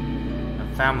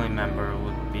a family member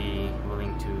would be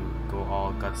willing to go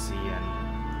all gutsy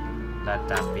and let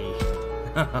that be.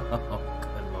 Oh,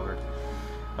 good lord.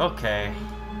 Okay.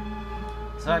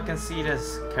 So I can see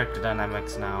this character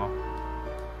dynamics now.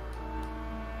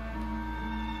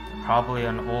 Probably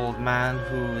an old man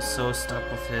who is so stuck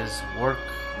with his work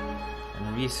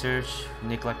and research,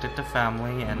 neglected the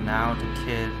family, and now the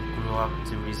kid grew up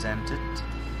to resent it.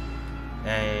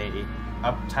 A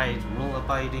uptight,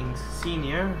 rule-abiding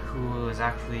senior who is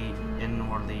actually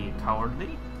inwardly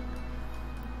cowardly.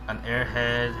 An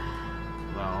airhead,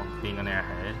 well, being an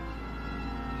airhead.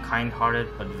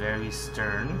 Kind-hearted but very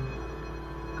stern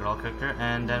girl character.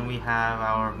 And then we have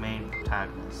our main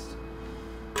protagonist,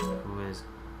 who is...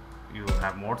 You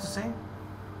have more to say?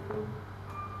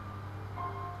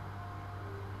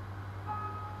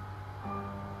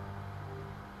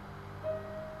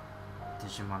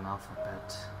 Digimon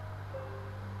alphabet.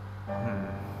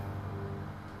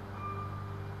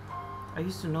 I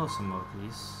used to know some of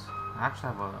these. I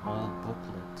actually have an old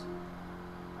booklet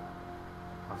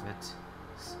of it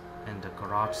in the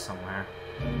garage somewhere.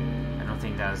 I don't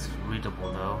think that's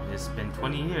readable though. It's been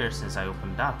 20 years since I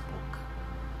opened that book.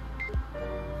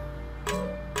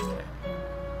 Okay.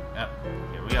 Yep,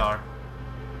 here we are.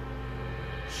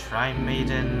 Shrine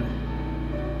Maiden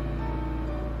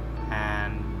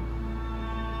and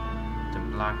the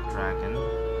Black Dragon.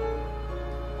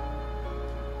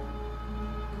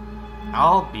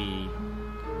 I'll be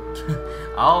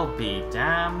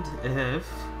damned if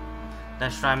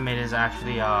that Shrine Maiden is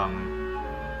actually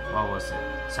what was it?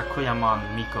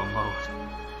 Sakuyamon Miko mode.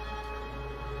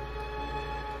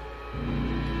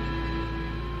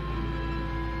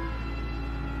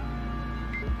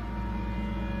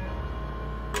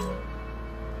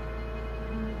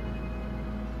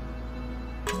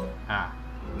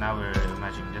 Now we're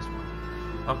imagining this one.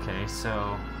 Okay,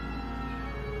 so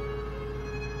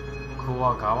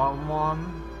Kuwagawamon,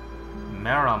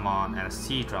 Meramon, and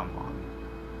Seadramon.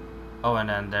 Oh, and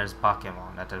then there's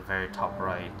Bakemon at the very top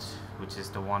right, which is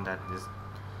the one that is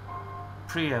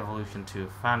pre-evolution to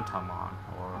Phantomon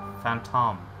or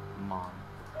Phantommon,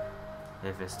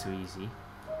 if it's too easy.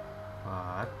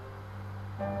 But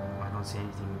I don't see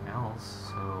anything else.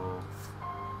 So,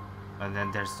 and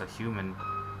then there's the human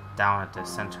down at the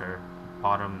center,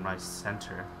 bottom right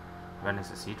center, right next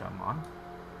to Seadramon.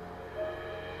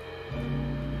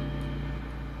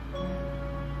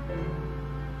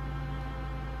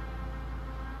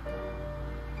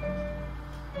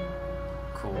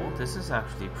 Cool, this is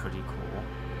actually pretty cool.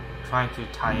 Trying to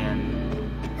tie in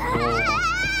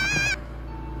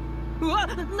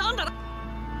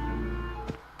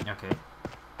Okay.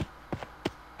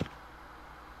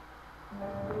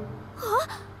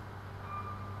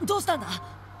 どうしたんだ？なんか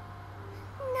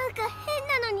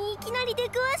変なのにいきなり出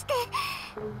くわして。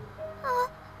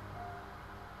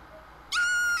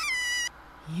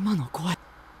今の声、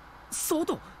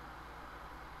外。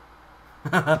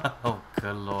Oh,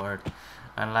 good lord.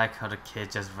 I like how the kid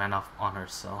just ran off on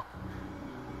herself.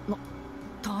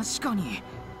 確かに、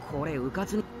これうか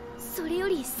つに。それよ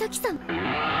りサキさん。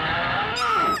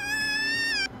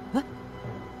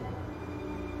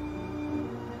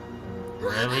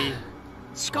Really?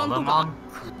 痴漢とか。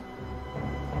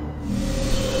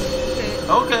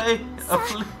Okay,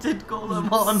 afflicted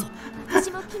Golemon. 私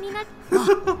も気になっ。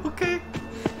Okay.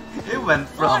 It went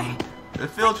from the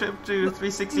field trip to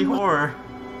 360 horror,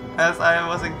 as I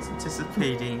was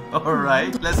anticipating.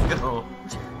 Alright, let's go.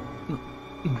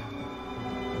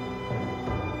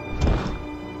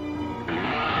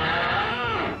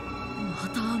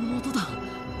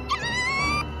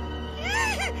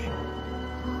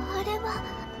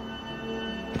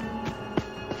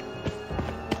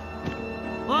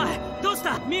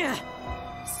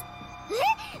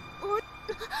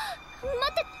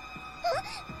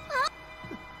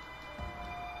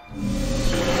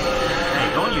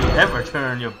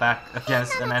 turn your back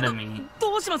against an enemy,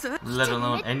 let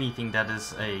alone anything that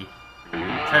is a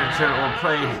predator or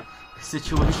prey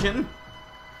situation.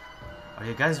 Are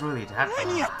you guys really that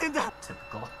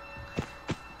typical?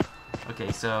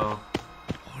 Okay, so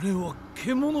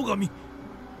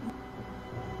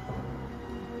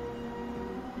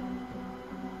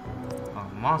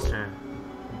oh, monster.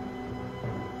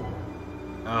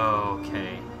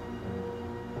 Okay.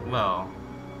 Well,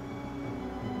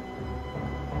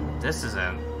 this is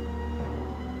it.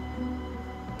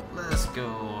 Let's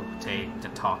go take the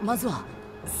talk.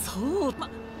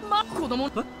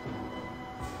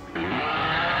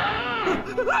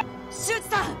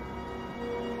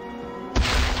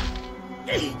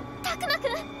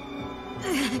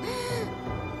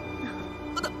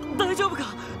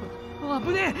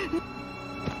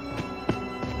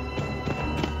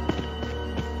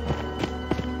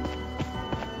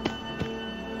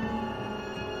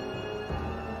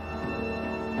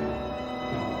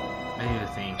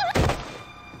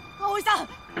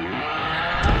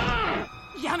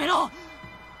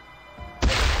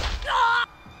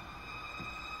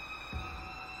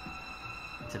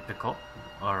 Typical.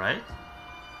 Alright.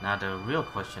 Now the real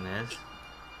question is...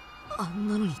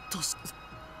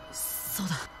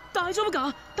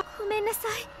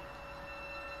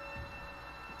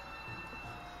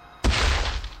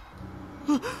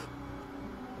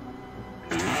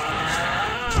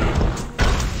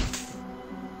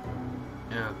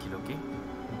 Okie dokie.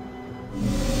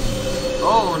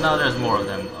 Oh, now there's more of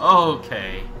them.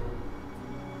 Okay.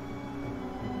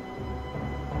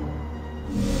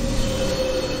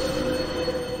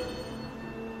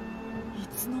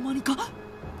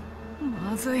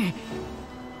 Seriously?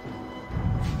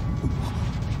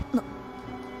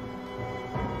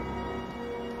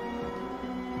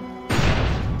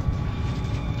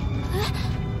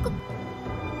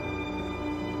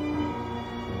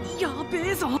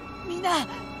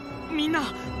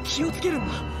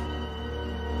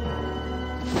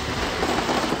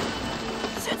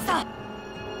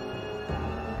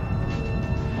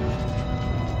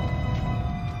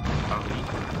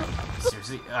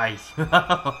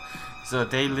 So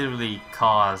they literally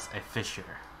cause a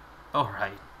fissure.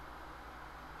 Alright.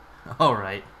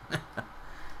 Alright.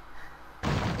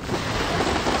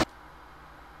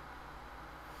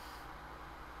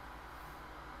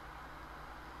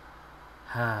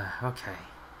 Okay.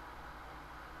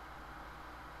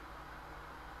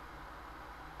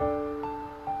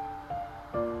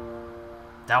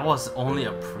 That was only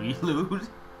a prelude?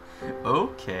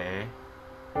 Okay.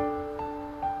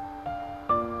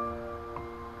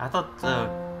 I thought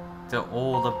the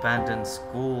old abandoned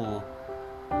school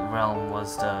realm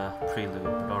was the prelude,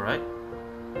 but alright.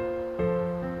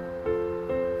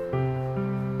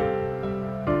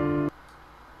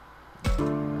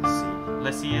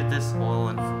 Let's see if this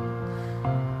all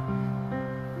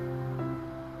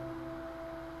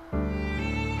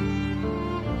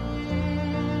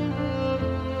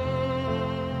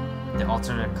the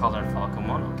alternate colored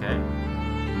Falcomon, okay.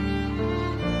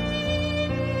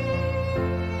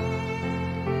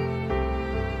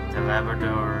 The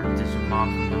Labrador Digimon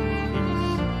from the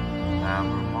movies.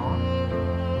 Labramon.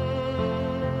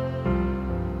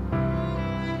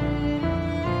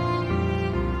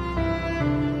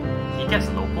 He gets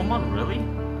Lopomon, really?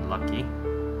 Lucky.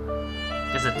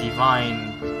 Gets a divine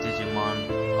Digimon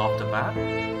off the bat.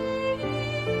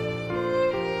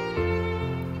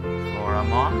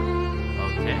 Floramon.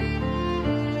 Okay.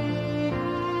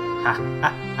 Ha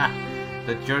ha ha.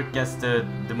 The jerk gets the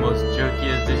most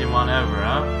jerkiest Digimon ever,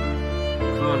 huh?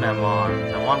 Kunemon,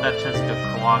 the one that turns to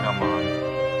Kawagamon.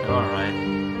 Alright.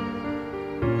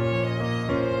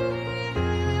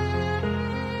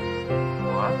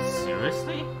 What?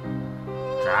 Seriously?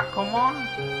 Dracomon?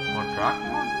 Or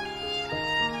Dracmon?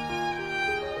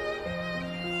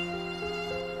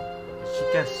 Did she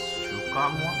get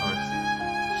Shukamon or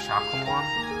Shakomon?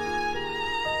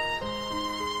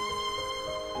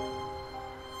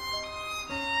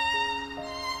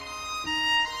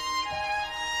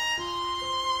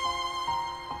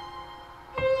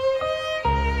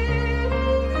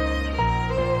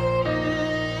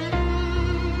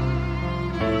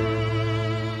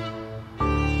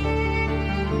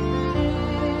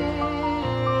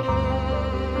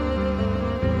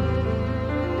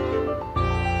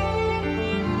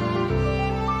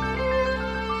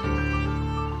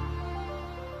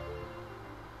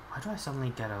 I suddenly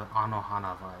get an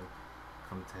Anohana vibe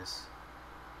from this.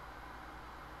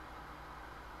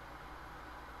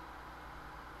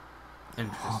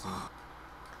 Interesting.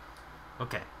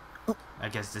 Okay, I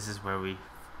guess this is where we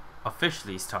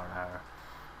officially start our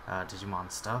Digimon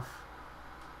stuff.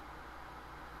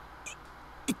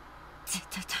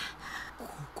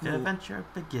 The adventure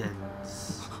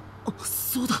begins.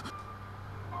 そうだ。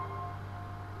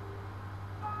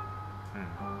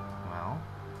Well.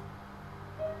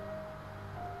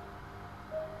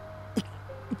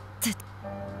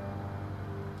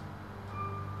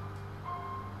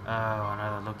 Oh,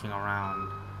 another looking around.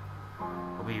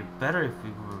 It would be better if we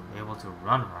were able to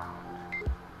run around.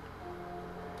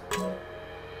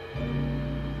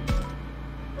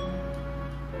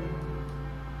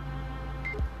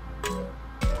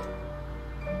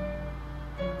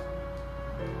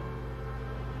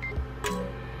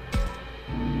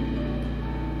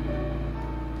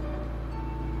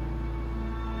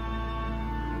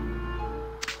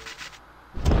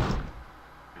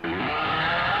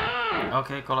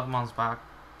 Okay, Coletmon's back.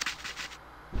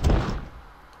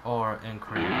 Or in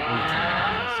Korean,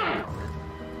 MoonTree,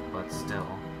 but still.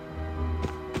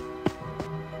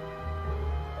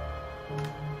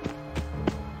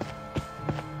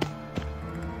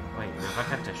 Wait, we're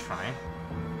back at the shrine?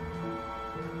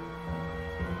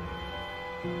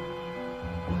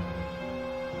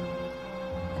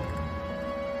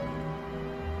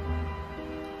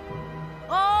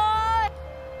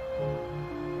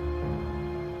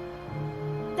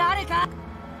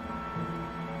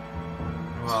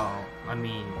 Well, I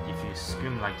mean, if you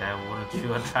scream like that, wouldn't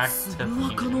you attract the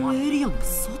Digimon?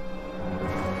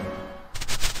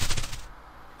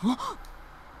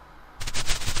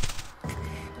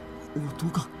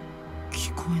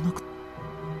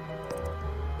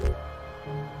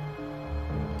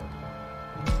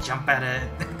 Jump at it!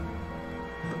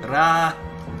 Ra!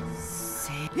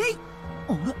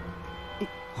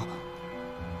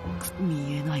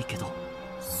 見えないけど、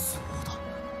そうだ。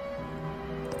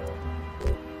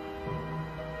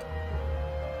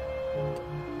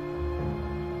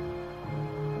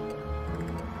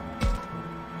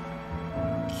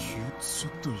ちょ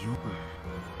っとよ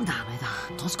くダメだ。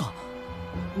確か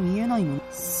見えないもん。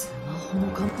スマホ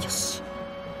のカメラ。よし。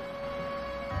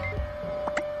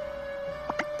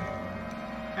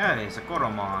Hey, it's a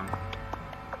Koromon.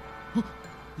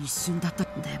 一瞬だった。で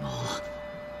も考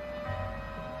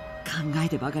え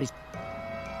てばかり。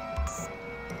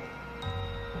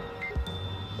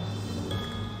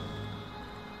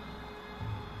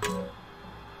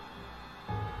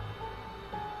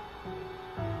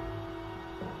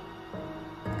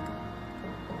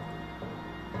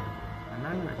I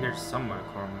know you're here somewhere,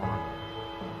 Koromon.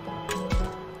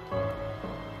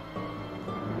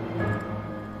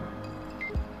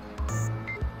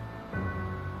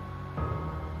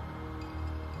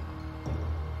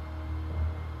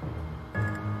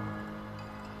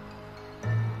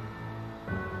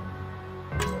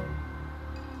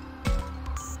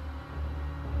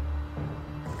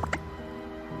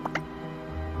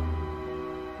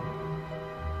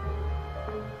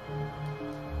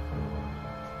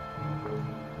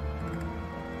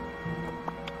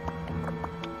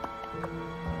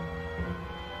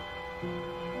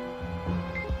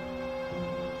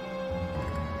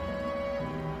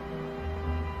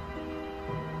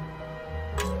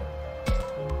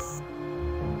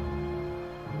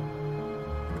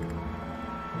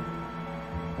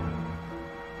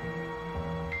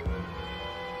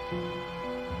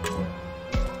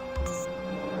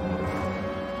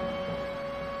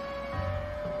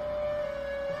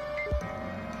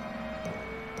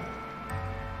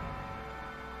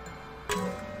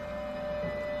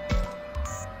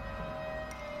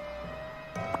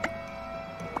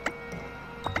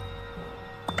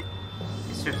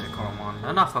 Seriously, Koromon,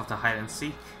 enough of the hide and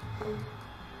seek.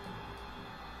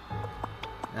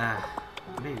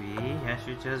 Maybe I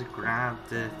should just grab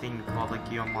the thing called a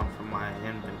Digimon from my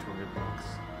inventory box.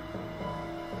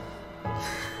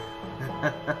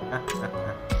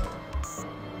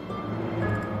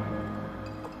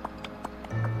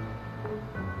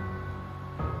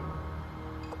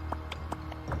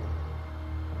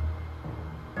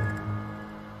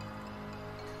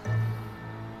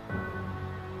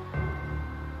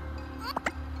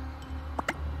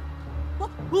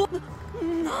 Oh,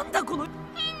 なんだこの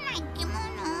変な生き物。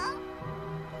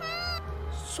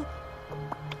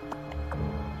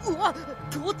うわ、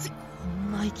トチ。こ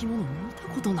んな生き物見た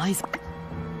ことないぞ。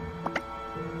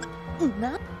こいつじゃな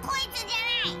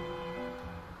い。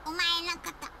お前のこ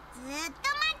とずっと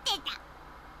待って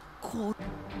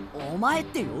た。お前っ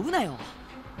て呼ぶなよ。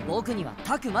僕には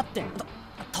タクマって。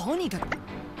とにかく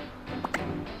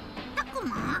タク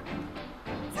マ？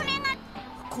それが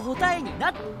答えに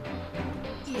なっ。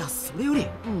いや、それより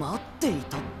待ってい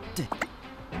たって。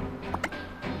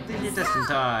Just in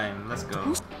time. Let's go.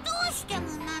 どうしても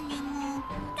何も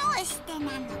どうしてなの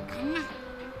かな。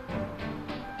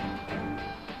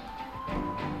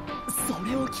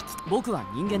れを聞き、僕は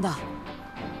人間だ。人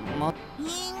間も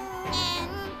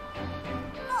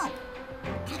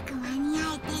たくまに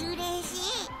会えて嬉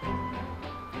しい。た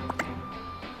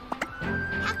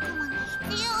くまが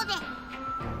必要で。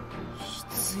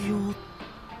必要っ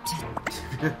て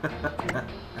とに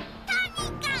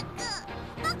かく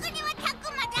僕にはた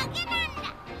くまだけなんだ。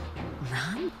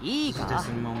いいか、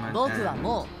僕は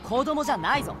もう子供じゃ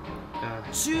ないぞ。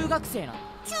中学生なの。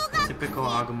Typical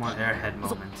Agumon airhead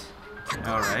moment.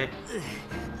 Alright.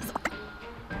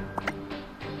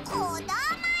 子供じゃん。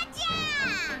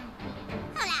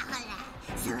ほらほら、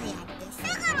そうやってす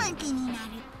ぐムキになる。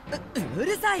う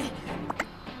るさい。待っ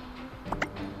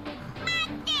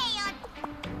て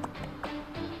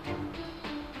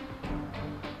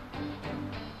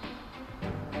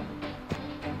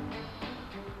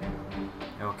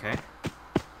よ。Okay.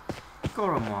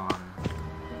 Koromon.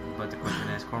 But the question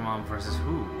is, Koromon versus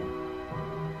who?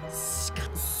 しか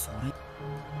それ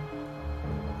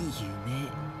夢。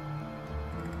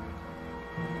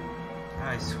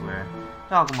 I swear,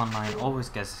 Agumon 9 always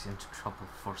gets into trouble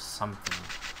for something.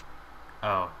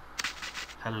 Oh,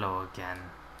 hello again.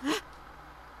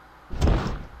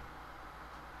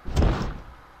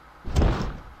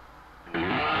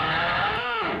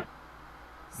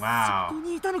 Wow. ここ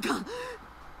にいたのか。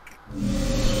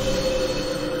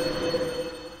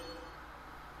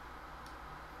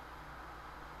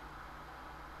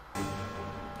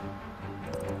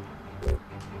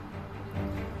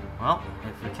Well,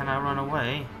 if we cannot run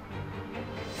away,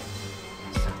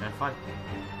 stand and fight.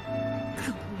 こ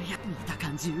の役にいた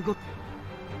感じ動く。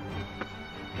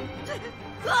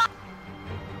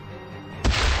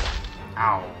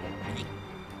Ow.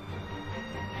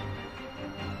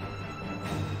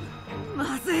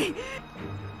 まずい。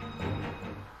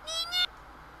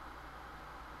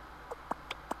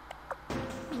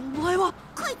お前は。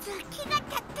こいつは気が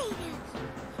立っている。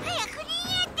早く逃げ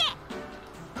て。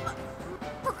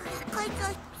僕がこいつを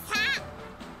さ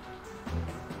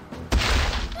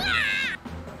あ。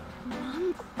な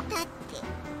んだって。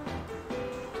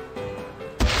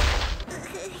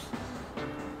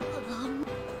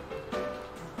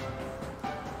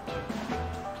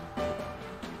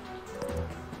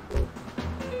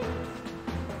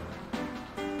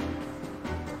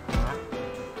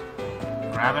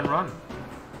Grab and run.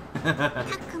 たく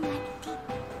まって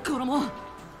子供。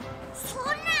そん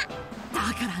な。だ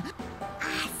から。あ、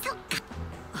そっか。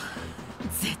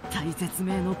絶対絶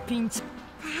命のピンチ。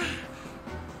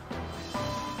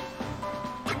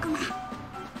たくま。は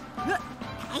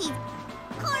い。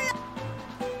こら。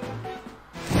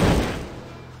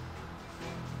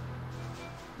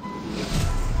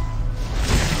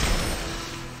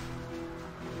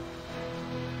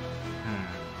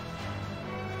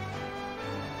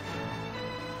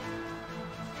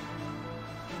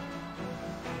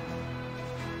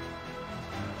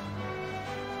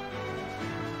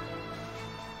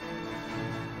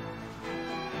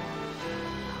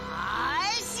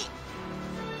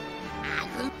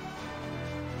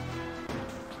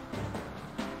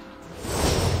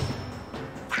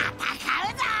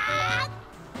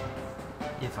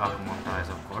If Agumon dies,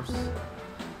 of course.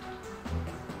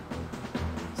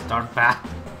 Start back.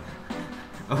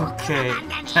 Okay.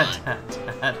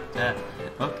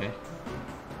 Okay.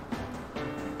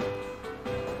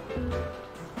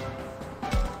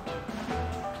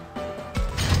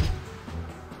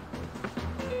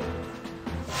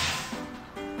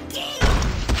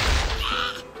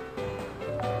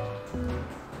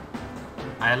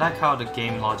 I like how the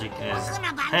game logic is,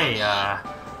 hey,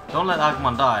 don't let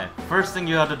Agumon die. First thing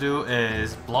you have to do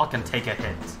is block and take a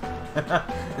hit.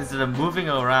 Instead of moving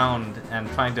around and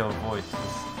trying to avoid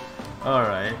this.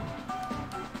 Alright.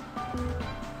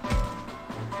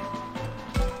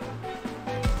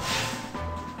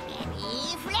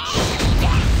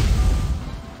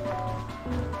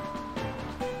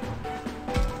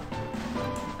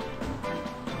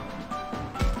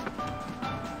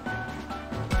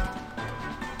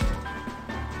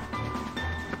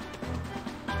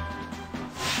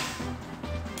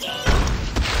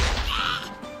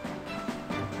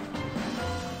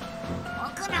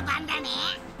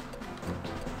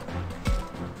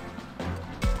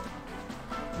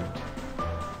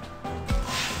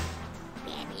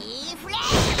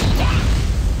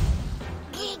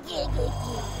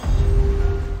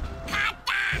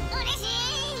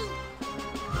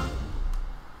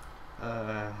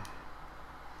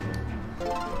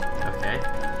 Okay.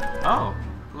 Oh,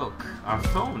 look, our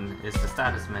phone is the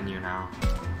status menu now.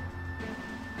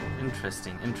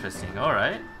 Interesting, interesting.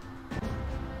 Alright.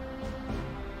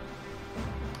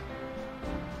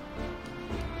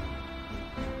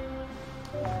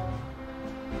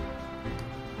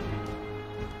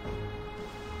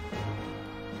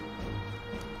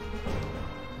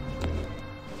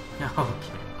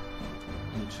 Okay.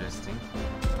 Interesting.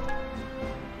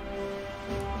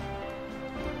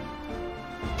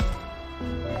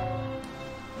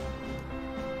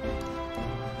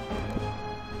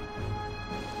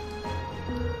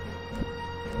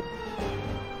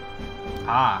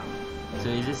 Ah, so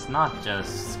it is not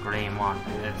just Greymon,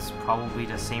 it's probably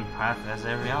the same path as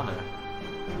every other.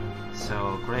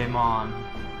 So Greymon,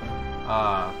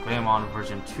 Greymon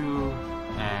version 2,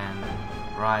 and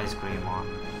Rise Greymon.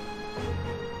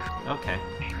 Okay.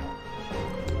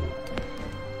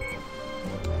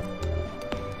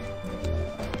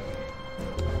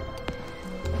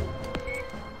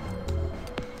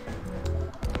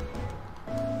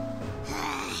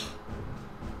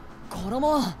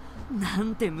 Koromo, な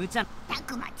んて無茶。た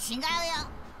くま違うよ。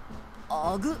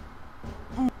あぐ。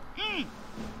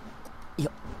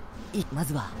ま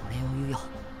ずは俺を言うよ。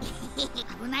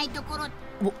危ないところ。そ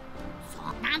う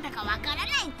なんだかわからない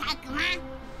たくま。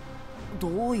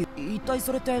どういう一体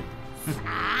それって。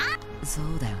そ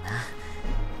うだよな。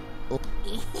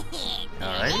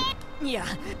いや、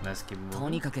と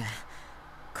にかく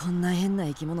こんな変な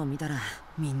生き物を見たら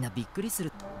みんなびっくりす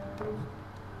る。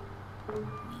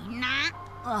みんな？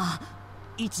ああ、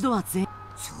一度はそ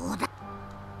うだ。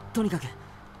とにかく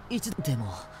一度で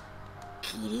も。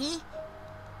霧？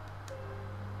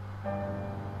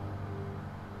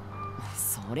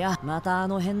そりゃまたあ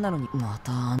の変なのにま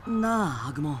たなあ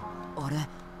アグモンあれ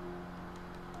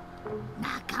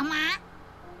仲間？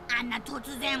あんな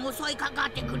突然襲いかか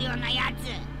ってくるようなやつ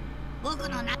僕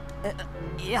の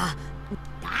いや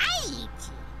第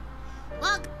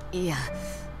一いや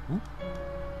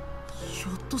ひょ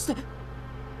っとしていっ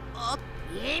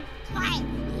ぱい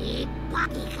で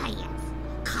かいや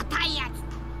つ硬いや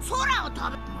つ空を飛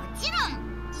ぶもちろん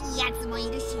いいやつもい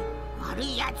るし悪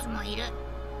いやつもいるい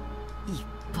っ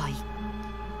ぱい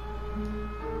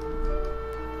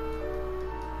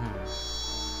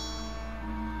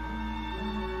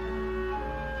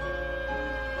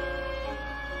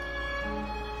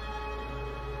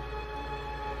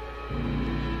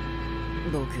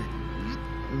僕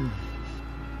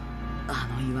あ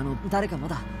の岩の誰かま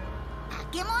だ化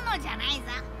け物じゃない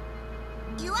さ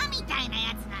岩みたいな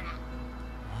やつなら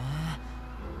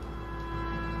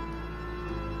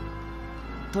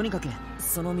とにかく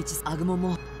その道アグモン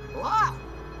も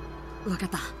お分かっ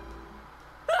た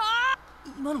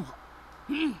今のは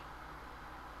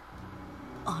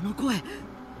あの声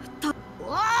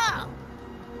お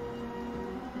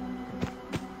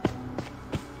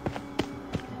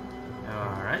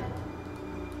Alright.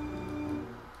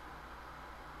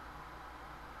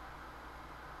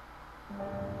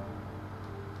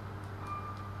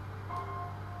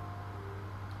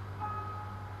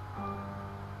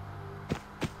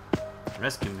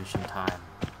 Rescue mission time.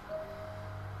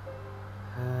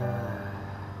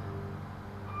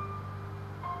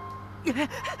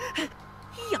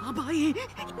 やばい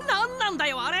なんなんだ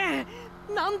よあれ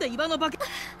なんで岩の化けミノ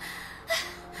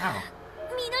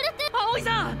ルくん葵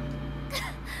さん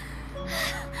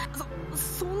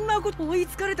そんなこと追い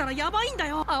つかれたらやばいんだ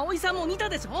よ葵さんも見た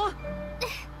でしょで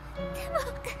も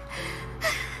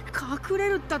隠れ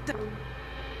るったってほ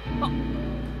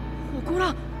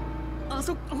ら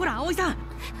ほら葵さん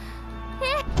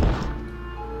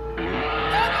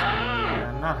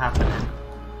Not happening.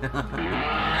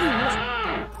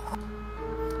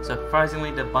 Surprisingly,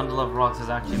 the bundle of rocks is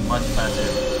actually much better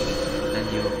than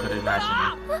you could imagine.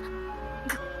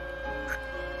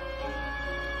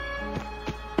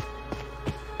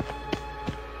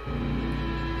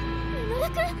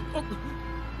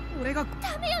 俺が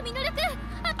ダメよミノルくん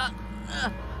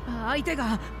相手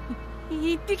が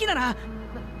一匹なら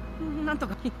なんと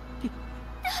か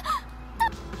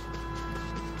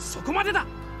そこまでだ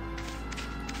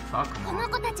この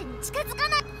子たちに近づか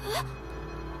ない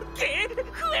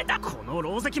増えたこの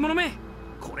狼藉者め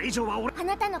これ以上は俺あ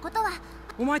なたのことは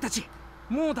お前たち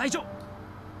もう大丈夫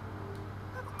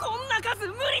こんな数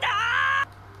無理だ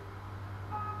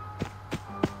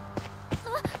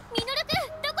ミノルく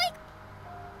んどこ行く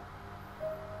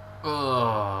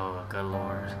Oh, good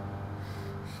lord.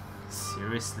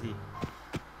 Seriously?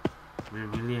 We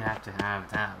really have to have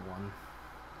that one.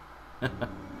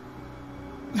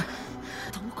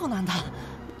 どこなんだ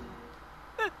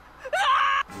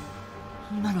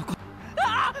今の子来る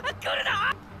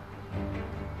な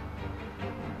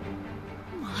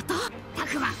またた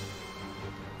くま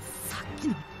さっき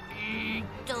の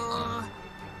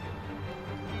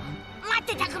待っ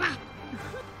てたくま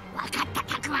わかった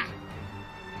たくま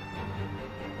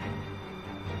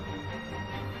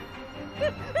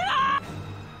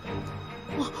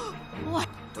おい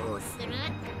どうする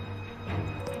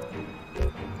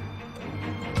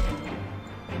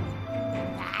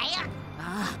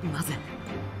まずう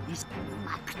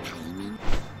まくタイミング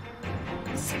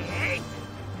せい。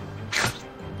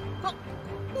あ、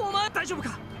お前大丈夫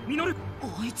かミノル。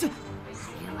あいつあれ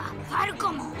はファル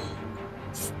コモン。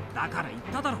だから言っ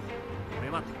ただろ、俺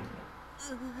は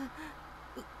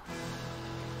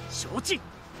承知。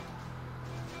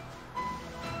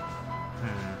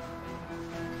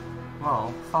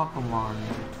Well, Falcomon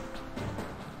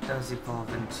does evolve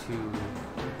into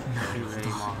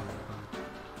Digimon.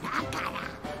 だから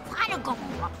ファルコモ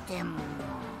ンはでも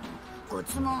ご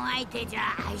つもん相手じ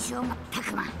ゃ相性がた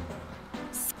くま。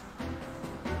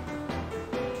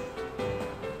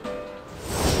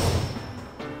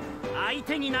相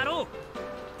手になろ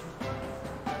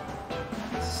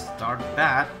Start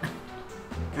that.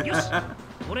 う。よし、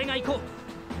俺が行こう。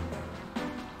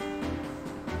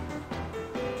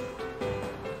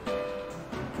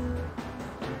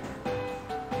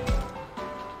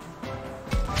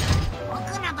僕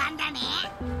の番だね。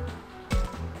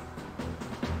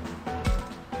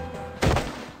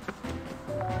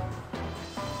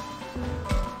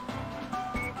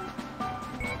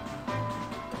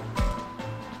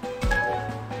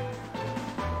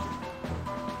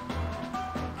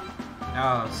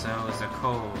Oh, so it's a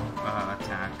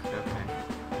co-attack. Okay.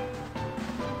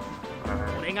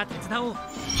 俺が手伝おう。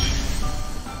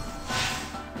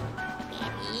ベビ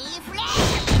ーフレー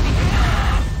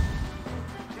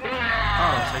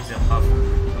Oh, so he's a puff.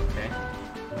 Okay.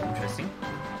 Interesting.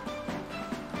 Much.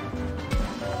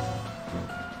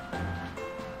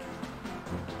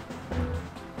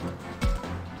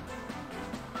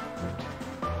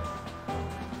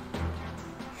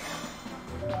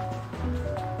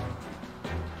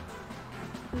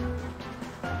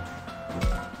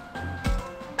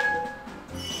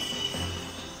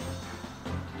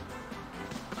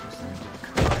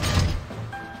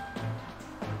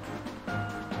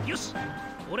 よし、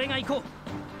俺が行こう。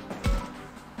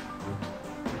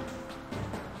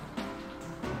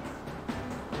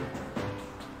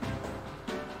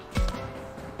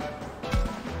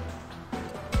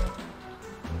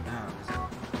Oh, is it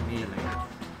melee?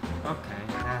 Okay,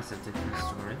 that's a different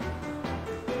story.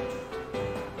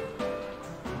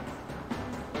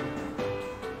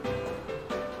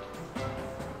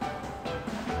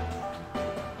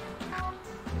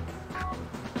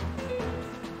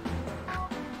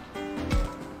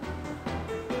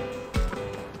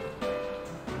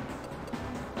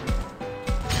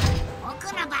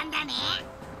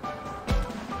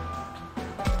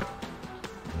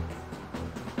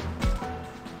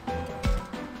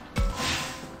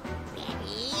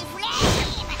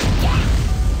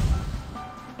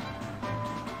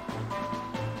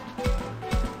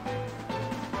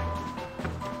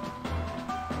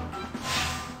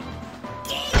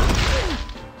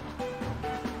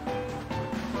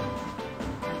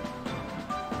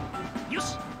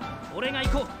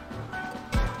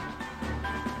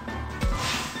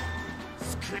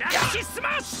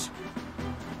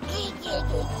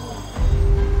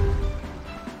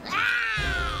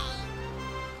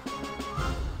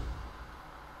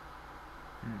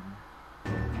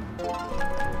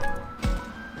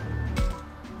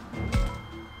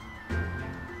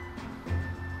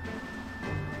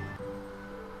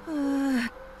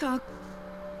た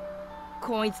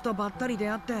こいつとばったり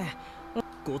出会って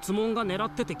ごつもんが狙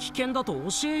ってて危険だと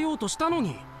教えようとしたの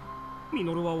にミ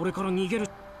ノルは俺から逃げる。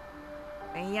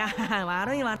いや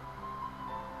悪いわ。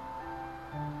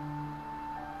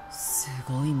す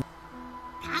ごい。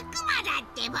タクマだっ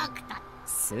て僕と。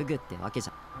すぐってわけじ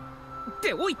ゃ。っ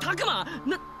ておいタクマ、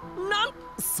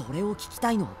それを聞き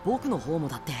たいのは僕の方も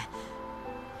だって。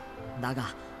だが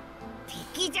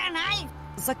敵じゃない。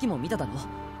さっきも見ただろ。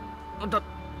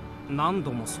何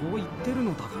度もそう言ってる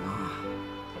のだがな。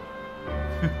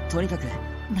とにかく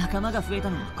仲間が増えた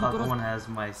のは心。 One has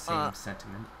my same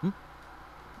sentiment.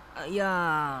 い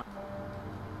や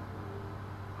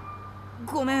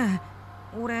ごめん、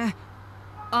俺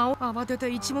慌てて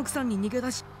一目散に逃げ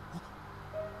出し。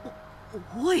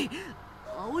おい、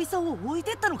葵さんを置い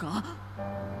てったのか。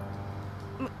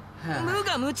無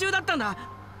我夢中だったんだ。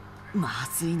ま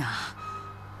ずいな。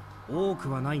多く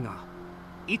はないが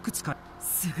いくつか。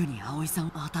すぐに葵さ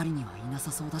んあたりにはいな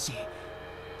さそうだし。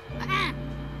タ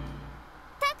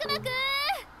クマくん。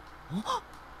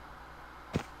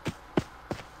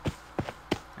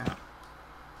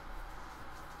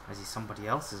I see somebody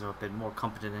else is a bit more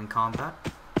competent in combat.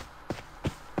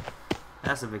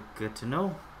 That's a bit good to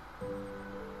know.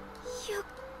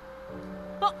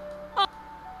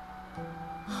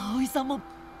 葵さんも。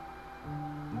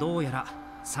どうやら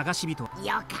探し人。よかっ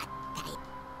た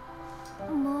よ。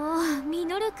もうミ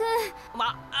ノルくん。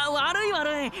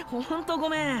悪いほんとご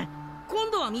めん。今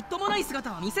度はみっともない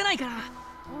姿は見せないから。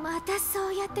またそ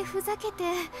うやってふざけて。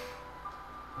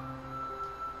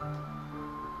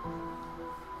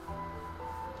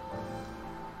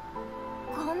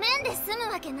ごめんで済む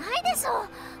わけないでしょ。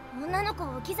女の子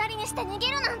を置き去りにして逃げ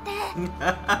るなんて。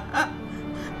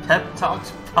Pep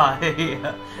talked by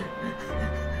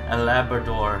a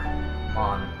Labrador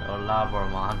Mon or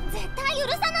Labormon. 絶対許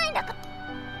さないんだか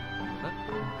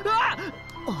ら。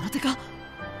新手か。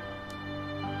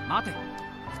待て。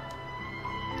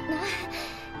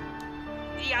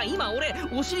いや今俺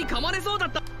お尻噛まれそうだっ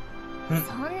た。そ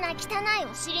んな汚い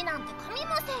お尻なんて噛み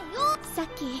ませんよ。さっ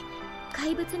き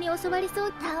怪物に襲われそ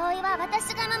う。葵は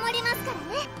私が守りますか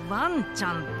らね。ワンち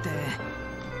ゃんって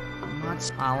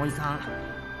葵さ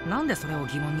ん、なんでそれを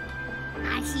疑問に。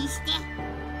安心して。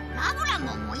ラブラ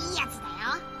モンもいいやつだ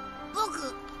よ。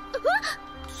僕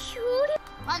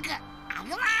アグ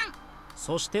マン。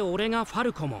そして俺がファ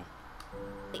ルコモン。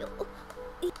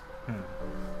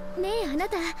ねえあな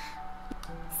た。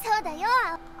そうだよ。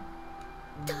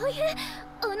どういう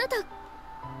あなた。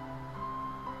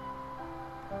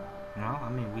 Well, I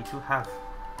mean, we do have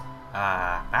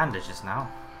bandages now.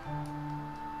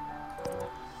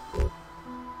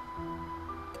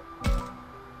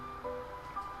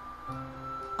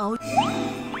 葵。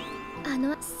大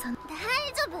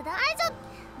丈夫大丈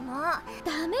夫。もう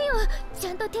ダメよ。ち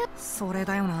ゃんと手を。それ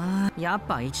だよな。やっ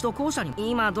ぱ一度校舎に。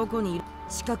今どこにいる。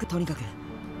近くとにかく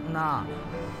なあ。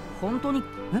本当に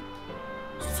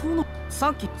そうな。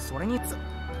さっきそれにそ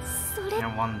れ I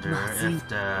wonder if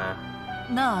the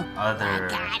なあ other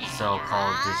so-called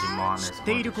Digimon is 知っ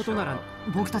ていることなら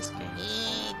僕たち。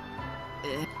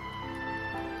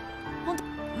本当。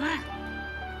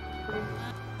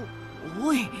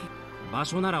おい。場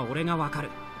所なら俺がわかる。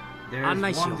 There is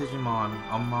one Digimon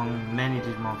among many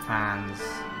Digimon fans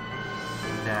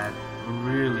that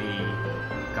really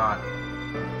got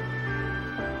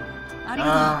あり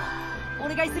がと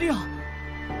う。お願いするよ。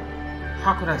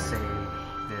 how could I say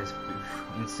this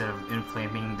instead of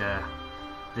inflaming the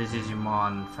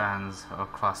Digimon fans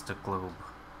across the globe?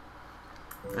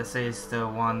 Let's say it's the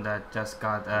one that just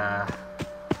got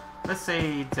let's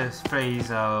say the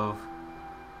phrase of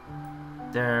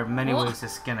there are many ways to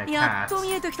skin a や cat っと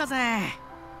見えてきたぜ。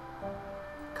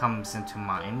 comes into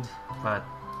mind, but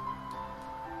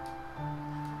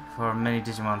for many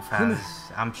Digimon fans,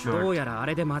 I'm どう sure やらあ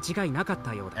れで間違いなかっ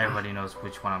たようだ。 everybody knows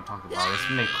which one I'm talking about. It's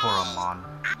Mekoromon.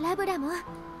 ラブラも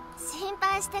心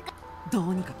配してか。ど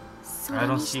うにか。そ I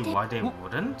れ don't にして see why they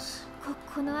wouldn't.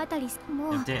 この辺りも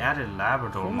う If they added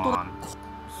Labradormon,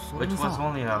 それ which に was さ。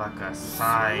 only like a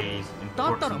side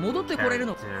だったら important 戻ってこれる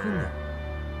の。 character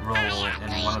role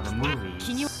in one of the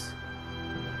movies.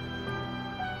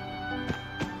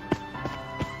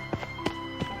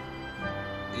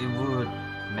 It would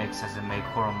make sense that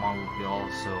Mekoromon would be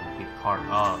also be part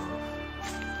of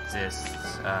this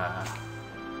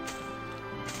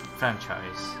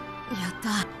franchise. やっ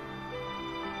た。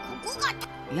ここが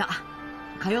いや、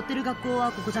通ってる学校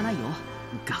はここじゃないよ。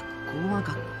学校は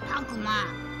たくま。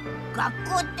学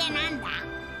校ってなんだ。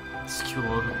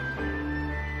 School.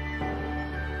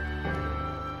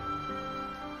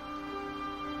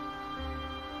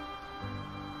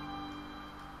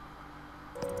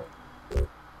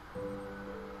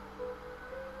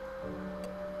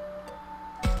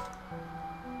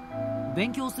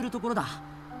 勉強するところだ。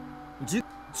授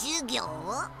業？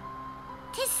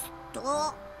テスト？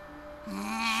な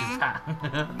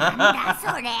んだそ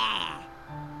れ。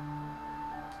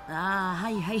ああ、は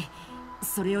いはい。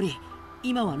それより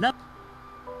今は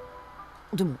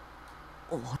でも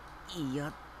い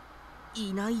や、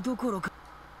いないどころか。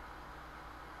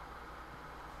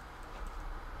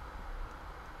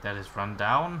 That is run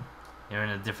down? You're in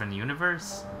a different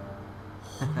universe?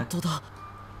 本当だ。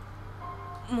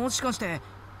もしかして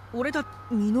俺た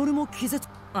ミノルも気絶。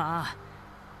ああ。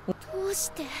どう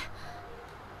して。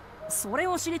それ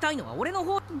を知りたいのは俺の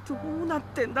方。どうなっ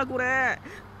てんだこれ。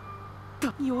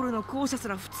夜の校舎す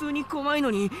ら普通に怖い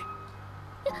のに。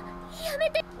やめ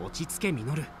て。落ち着けミ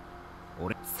ノル。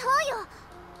俺そうよ。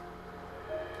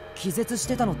気絶し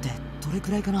てたのってどれ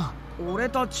くらいかな。俺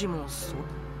たちも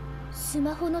ス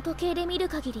マホの時計で見る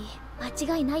限り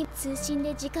間違いない。通信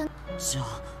で時間。じゃ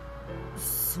あ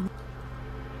その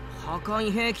破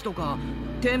壊兵器とか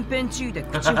天変地異で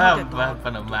朽ち果てた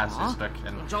Weapon of mass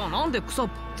destruction. じゃあなんで草。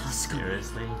確かに。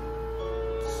 Seriously?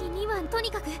 君はとに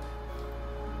かく。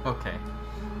 Okay.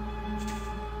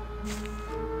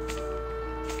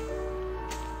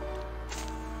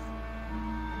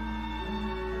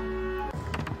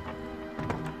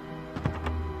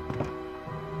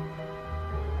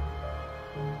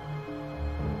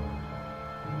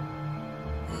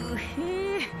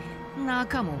 へえ、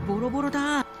中もボロボロ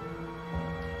だ。あ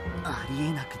り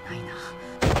えなくないな。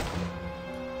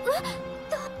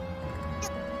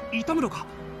痛むのか？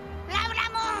ラブラ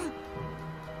モ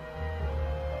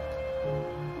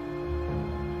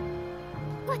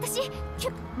ン。私、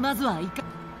まずはいか。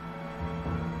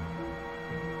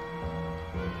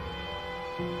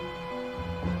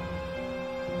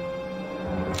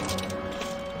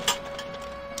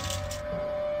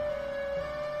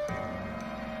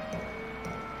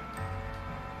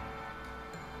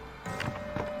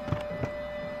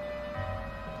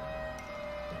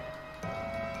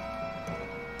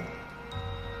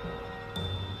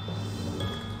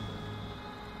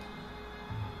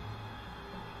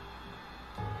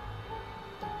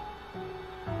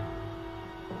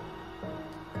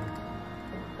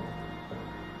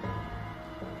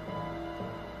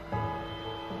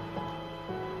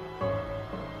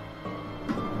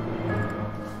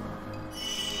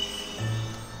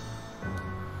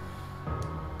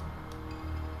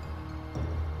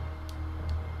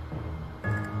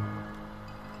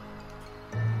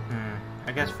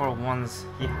I guess for once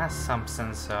he has some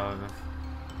sense of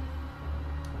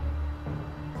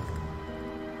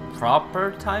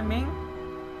proper timing.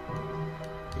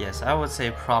 Yes, I would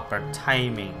say proper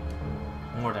timing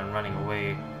more than running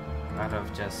away out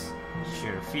of just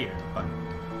sheer fear, but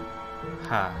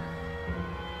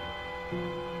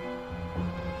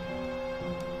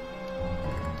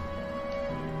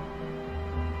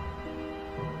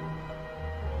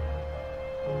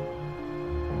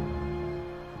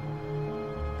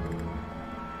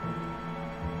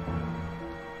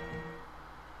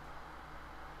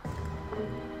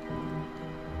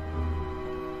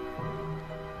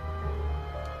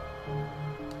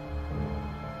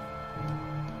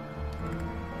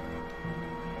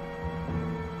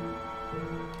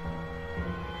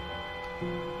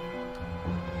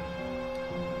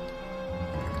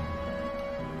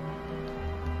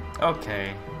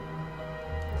okay.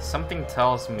 Something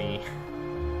tells me,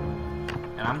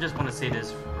 and I'm just gonna say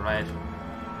this right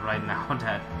now,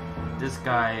 that this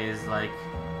guy is like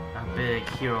a big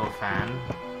hero fan,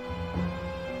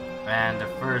 and the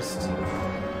first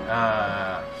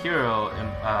hero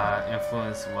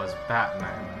influence was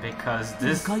Batman, because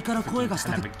this freaking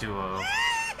dynamic duo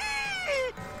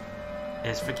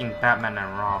is freaking Batman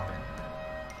and Robin.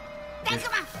 If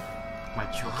my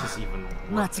joke is even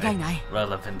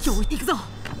relevant.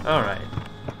 Alright.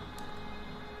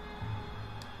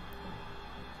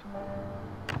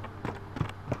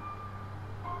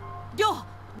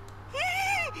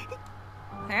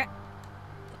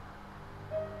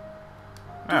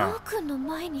 Oh. 君の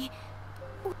前に。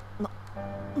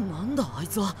なんだあい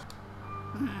つは。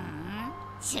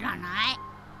知らない。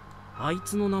あい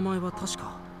つの名前は確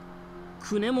か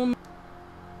クネモン。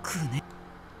クネ。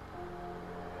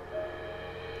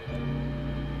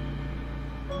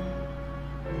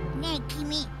ねえ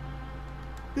君。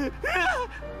化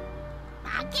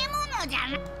け物じゃ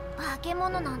ん。化け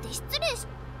物なんて失礼し。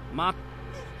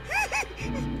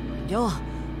りょう、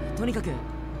とにかく。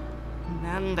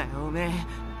なんだよおめえ。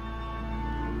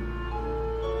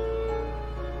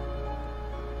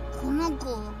この子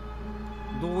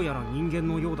どうやら人間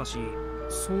のようだし、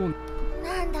そう。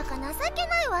なんだか情け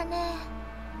ないわね。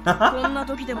こんな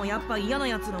時でもやっぱ嫌な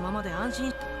やつのままで安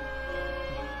心。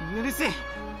うるせえ。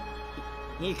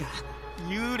いいか、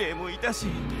幽霊もいたし、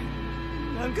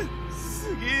なんか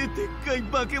すげえでっかい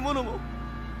化け物も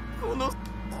こ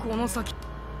の先。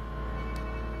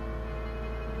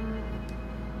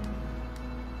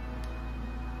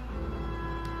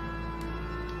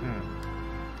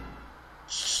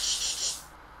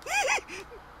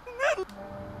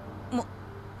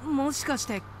もしかし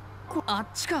てあっ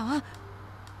ちか？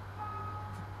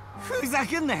ふざ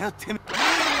けんなよってめ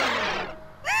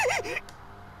え。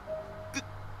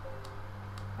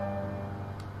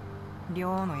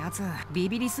寮のやつビ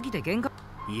ビりすぎて限界。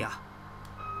いや、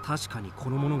確かにこ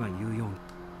の者が言うよ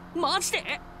うに。マジ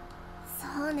で？そ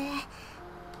うね。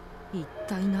一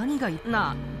体何が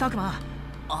なあ、たくま、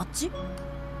あっち？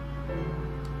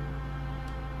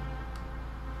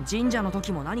神社の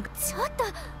時も何か。ちょっと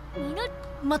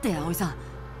待って葵さん、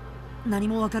何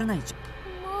もわからない。もう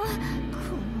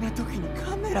こんな時に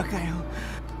カメラかよ。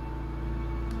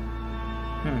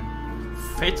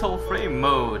Fatal frame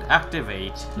mode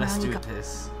activate. Let's do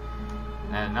this.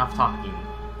 And enough talking,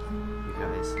 you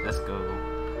guys. Let's go.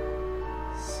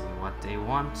 See what they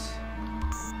want.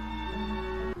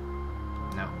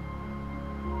 No.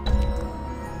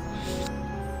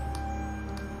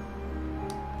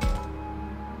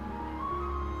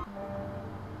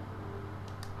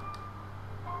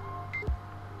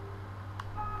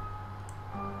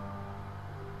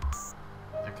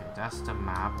 that's the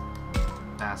map.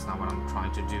 That's not what I'm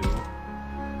trying to do.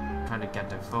 I'm trying to get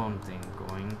the phone thing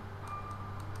going.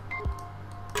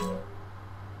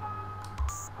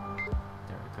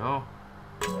 There we go.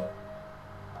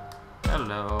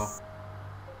 Hello.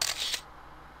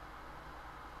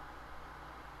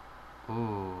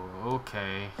 Ooh,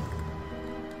 okay.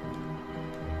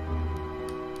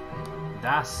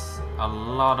 That's a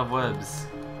lot of webs.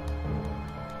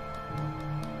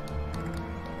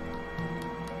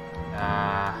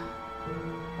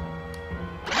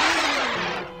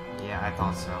 Yeah, I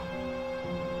thought so.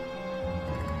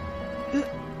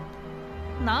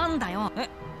 なんだよ。う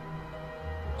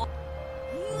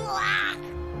わ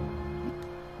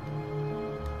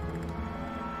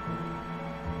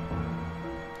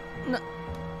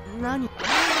何？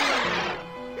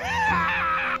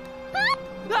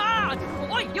ああ、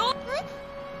おいよ。ね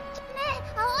え、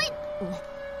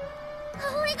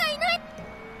葵がいない。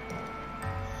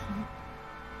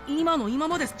今の今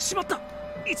までしまった。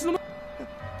いつの間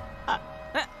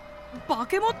バ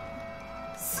ケモン。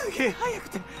すげえ速く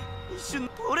て一瞬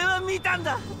俺は見たん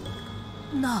だ。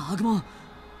なあアグモン、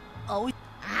葵。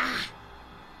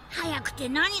早くて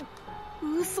何？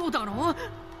嘘だろ。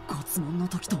ごつもんの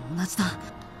時と同じだ。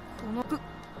このく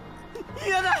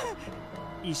嫌だ。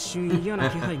一瞬嫌な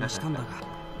気配がしたんだが。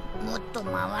もっと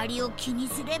周りを気に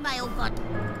すればよかった。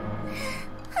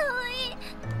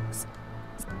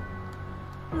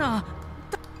なあ、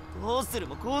どうする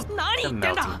もこう。何言っ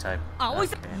てんだ。葵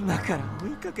さん、今から追い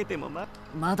かけてもま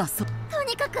だそ。と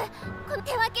にかくこの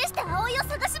手分けして葵を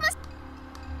探しまし。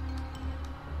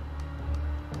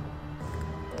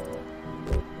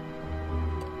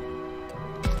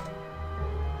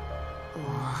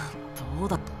どう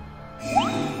だ。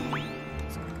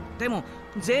でも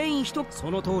全員一つ。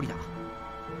その通りだ。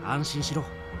安心しろ。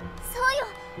そうよ、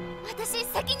私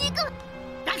先に行く。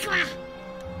ダク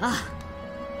マ。ああ。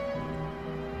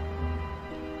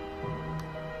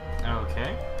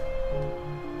Okay.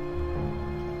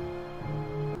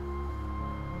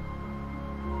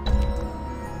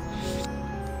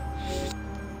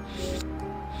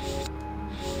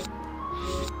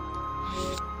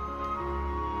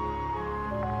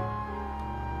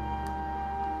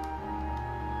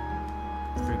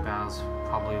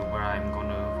 Probably where I'm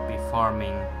gonna be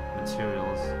farming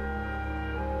materials.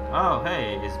 Oh,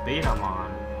 hey, it's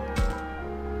Betamon.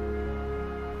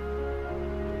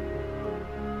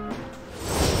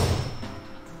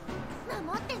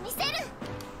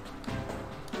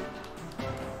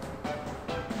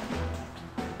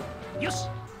 Yoshi,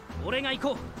 俺が行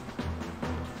こう。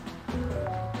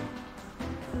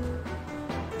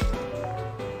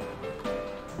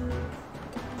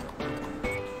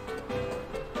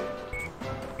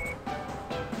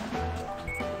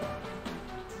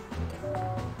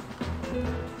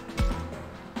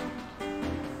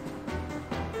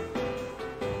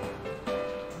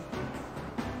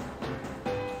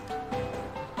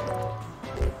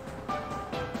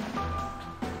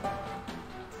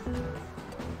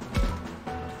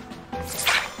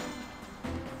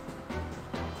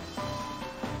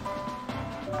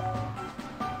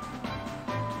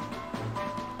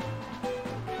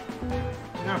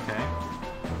Okay.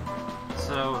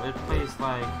 So it plays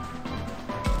like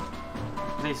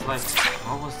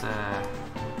what was the?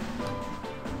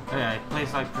 Oh yeah, it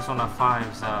plays like Persona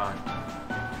 5's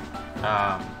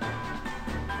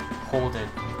hold it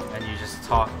and you just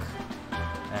talk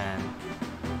and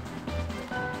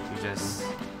you just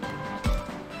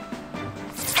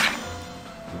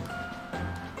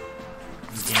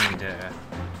gain the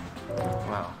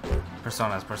well,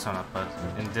 Persona is Persona, but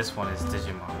in this one it's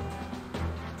Digimon.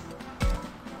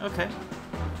 Okay,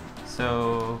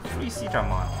 so free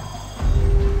Digimon.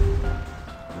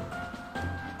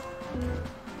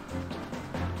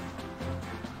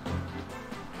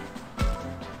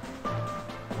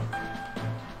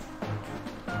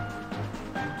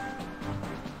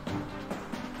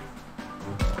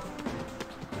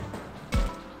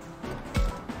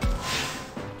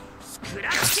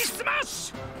 Scratch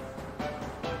Smash!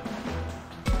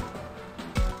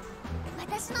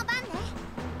 私の番ね。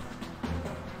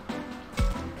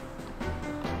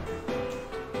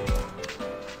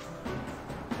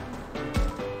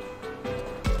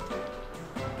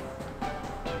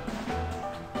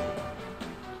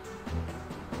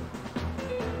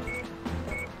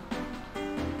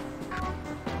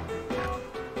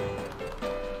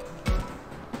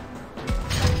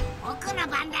僕の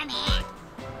番だね。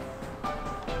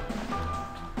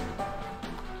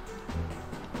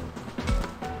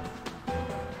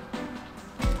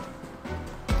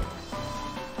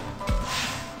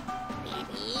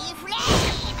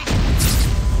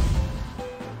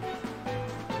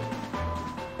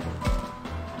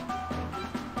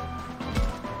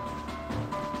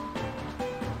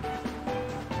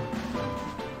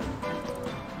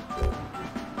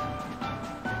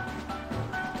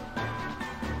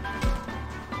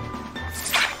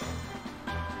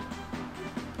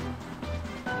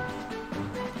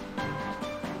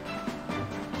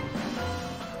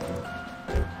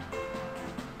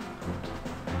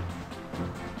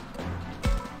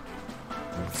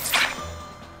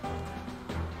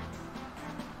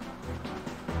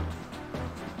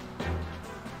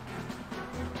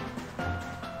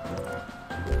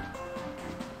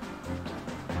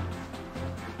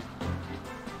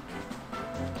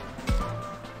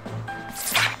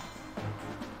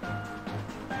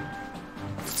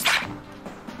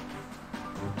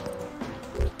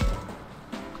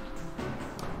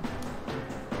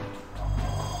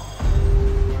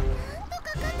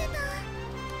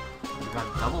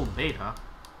got double beta.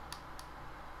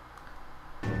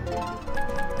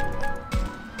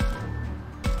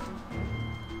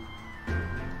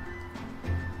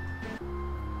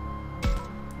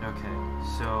 Okay,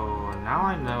 so now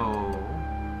I know.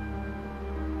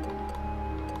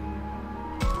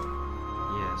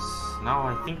 Yes, now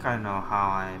I think I know how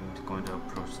I'm going to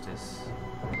approach this.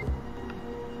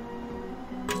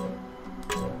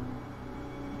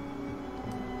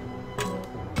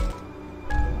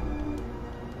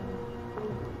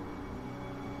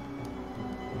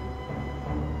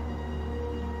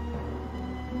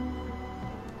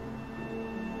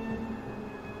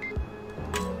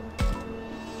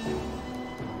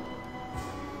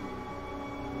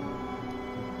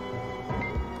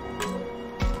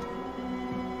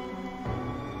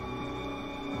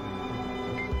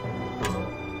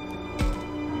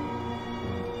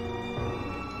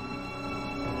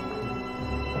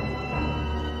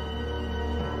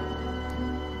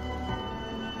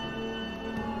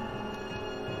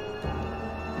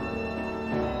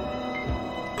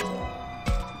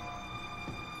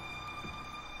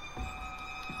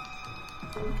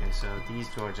 Okay, so these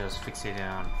two are just fixated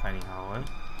on finding Hawaii.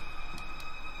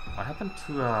 What happened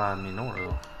to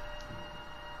Minoru?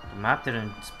 The map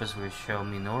didn't specifically show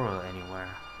Minoru anywhere.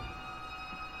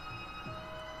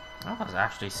 I was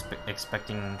actually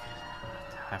expecting...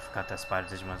 I forgot that spider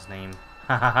Digimon's name.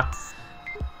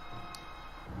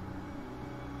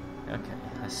 Okay,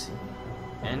 let's see.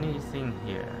 Anything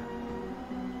here?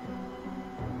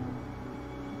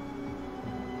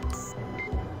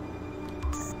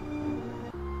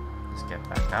 Let's get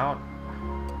back out.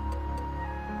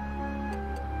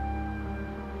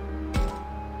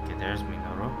 Okay, there's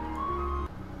Minoru.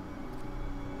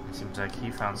 It seems like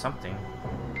he found something.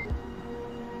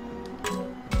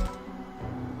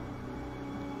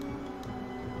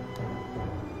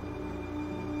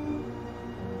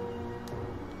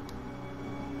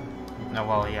 No,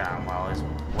 well, yeah, well, it's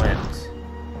wet.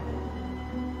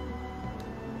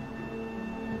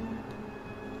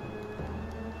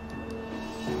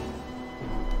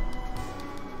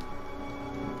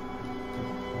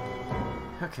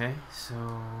 Okay, so...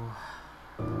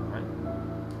 right.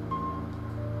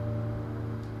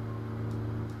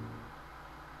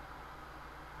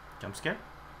 Jump scare?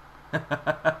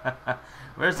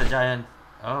 Where's the giant...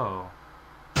 Oh.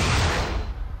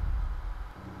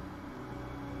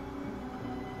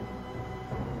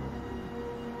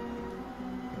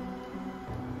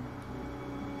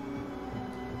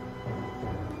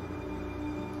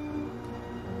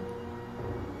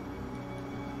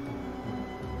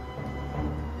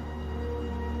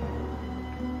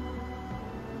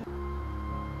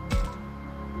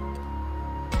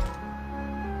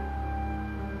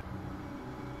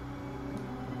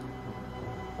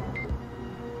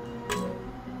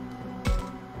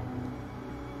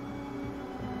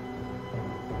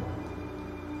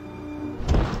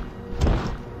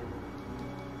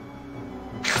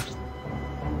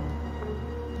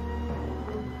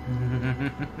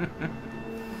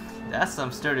 That's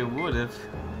some sturdy wood if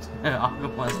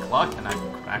Aquaman's claw cannot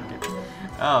crack it.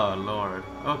 Oh lord.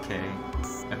 Okay.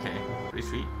 Okay.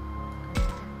 Retreat.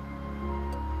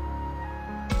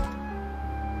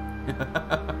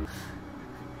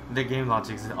 The game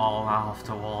logic is all off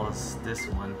the walls, this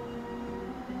one.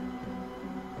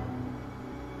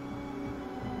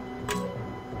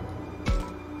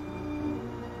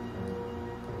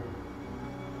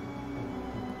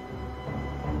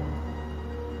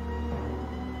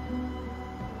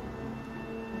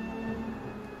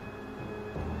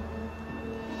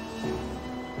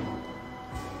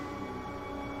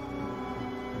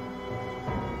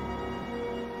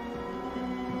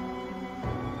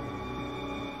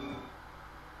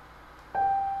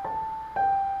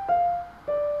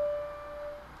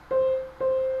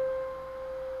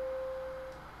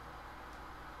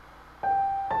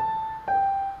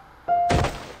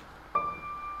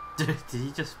 Did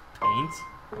he just paint?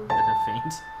 Did it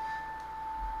faint?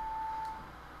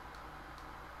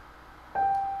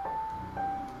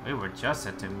 We were just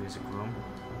at the music room.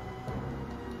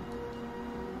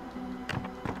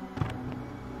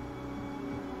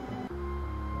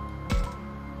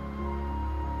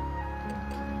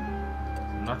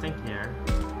 Okay. Nothing here.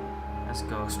 Let's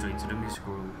go straight to the music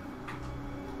room.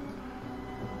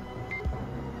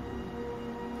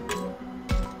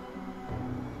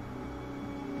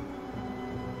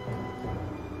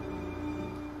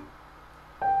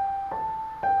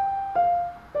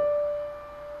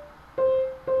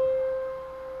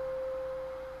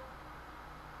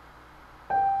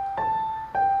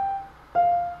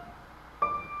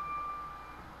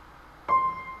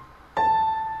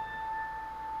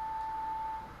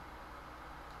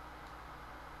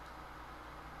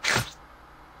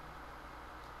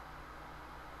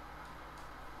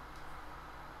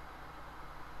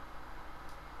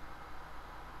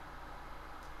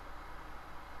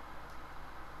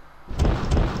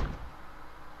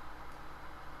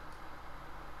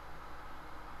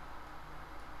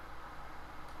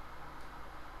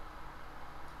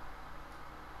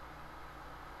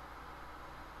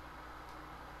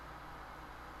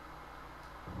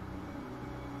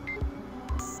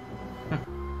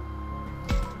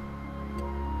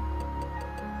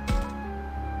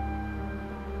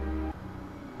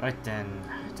 Right then,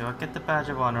 do I get the badge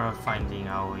of honor of finding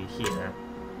Aoi here?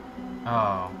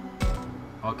 Oh,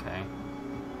 okay.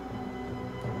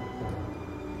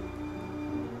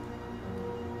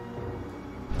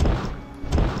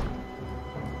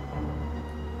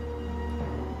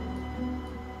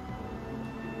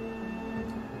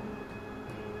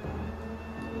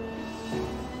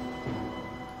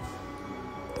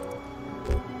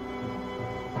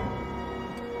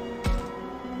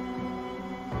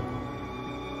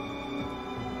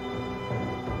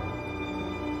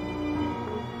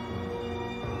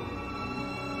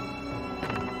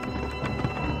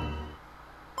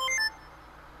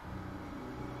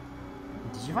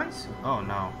 Digivice? Oh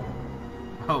no.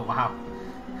 Oh wow.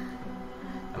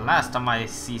 The last time I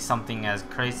see something as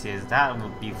crazy as that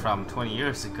would be from 20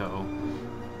 years ago.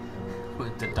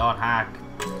 With the .hack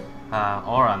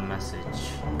aura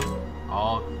message.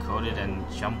 All coded and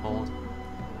jumbled.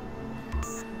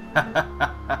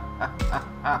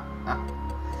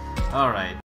 Alright.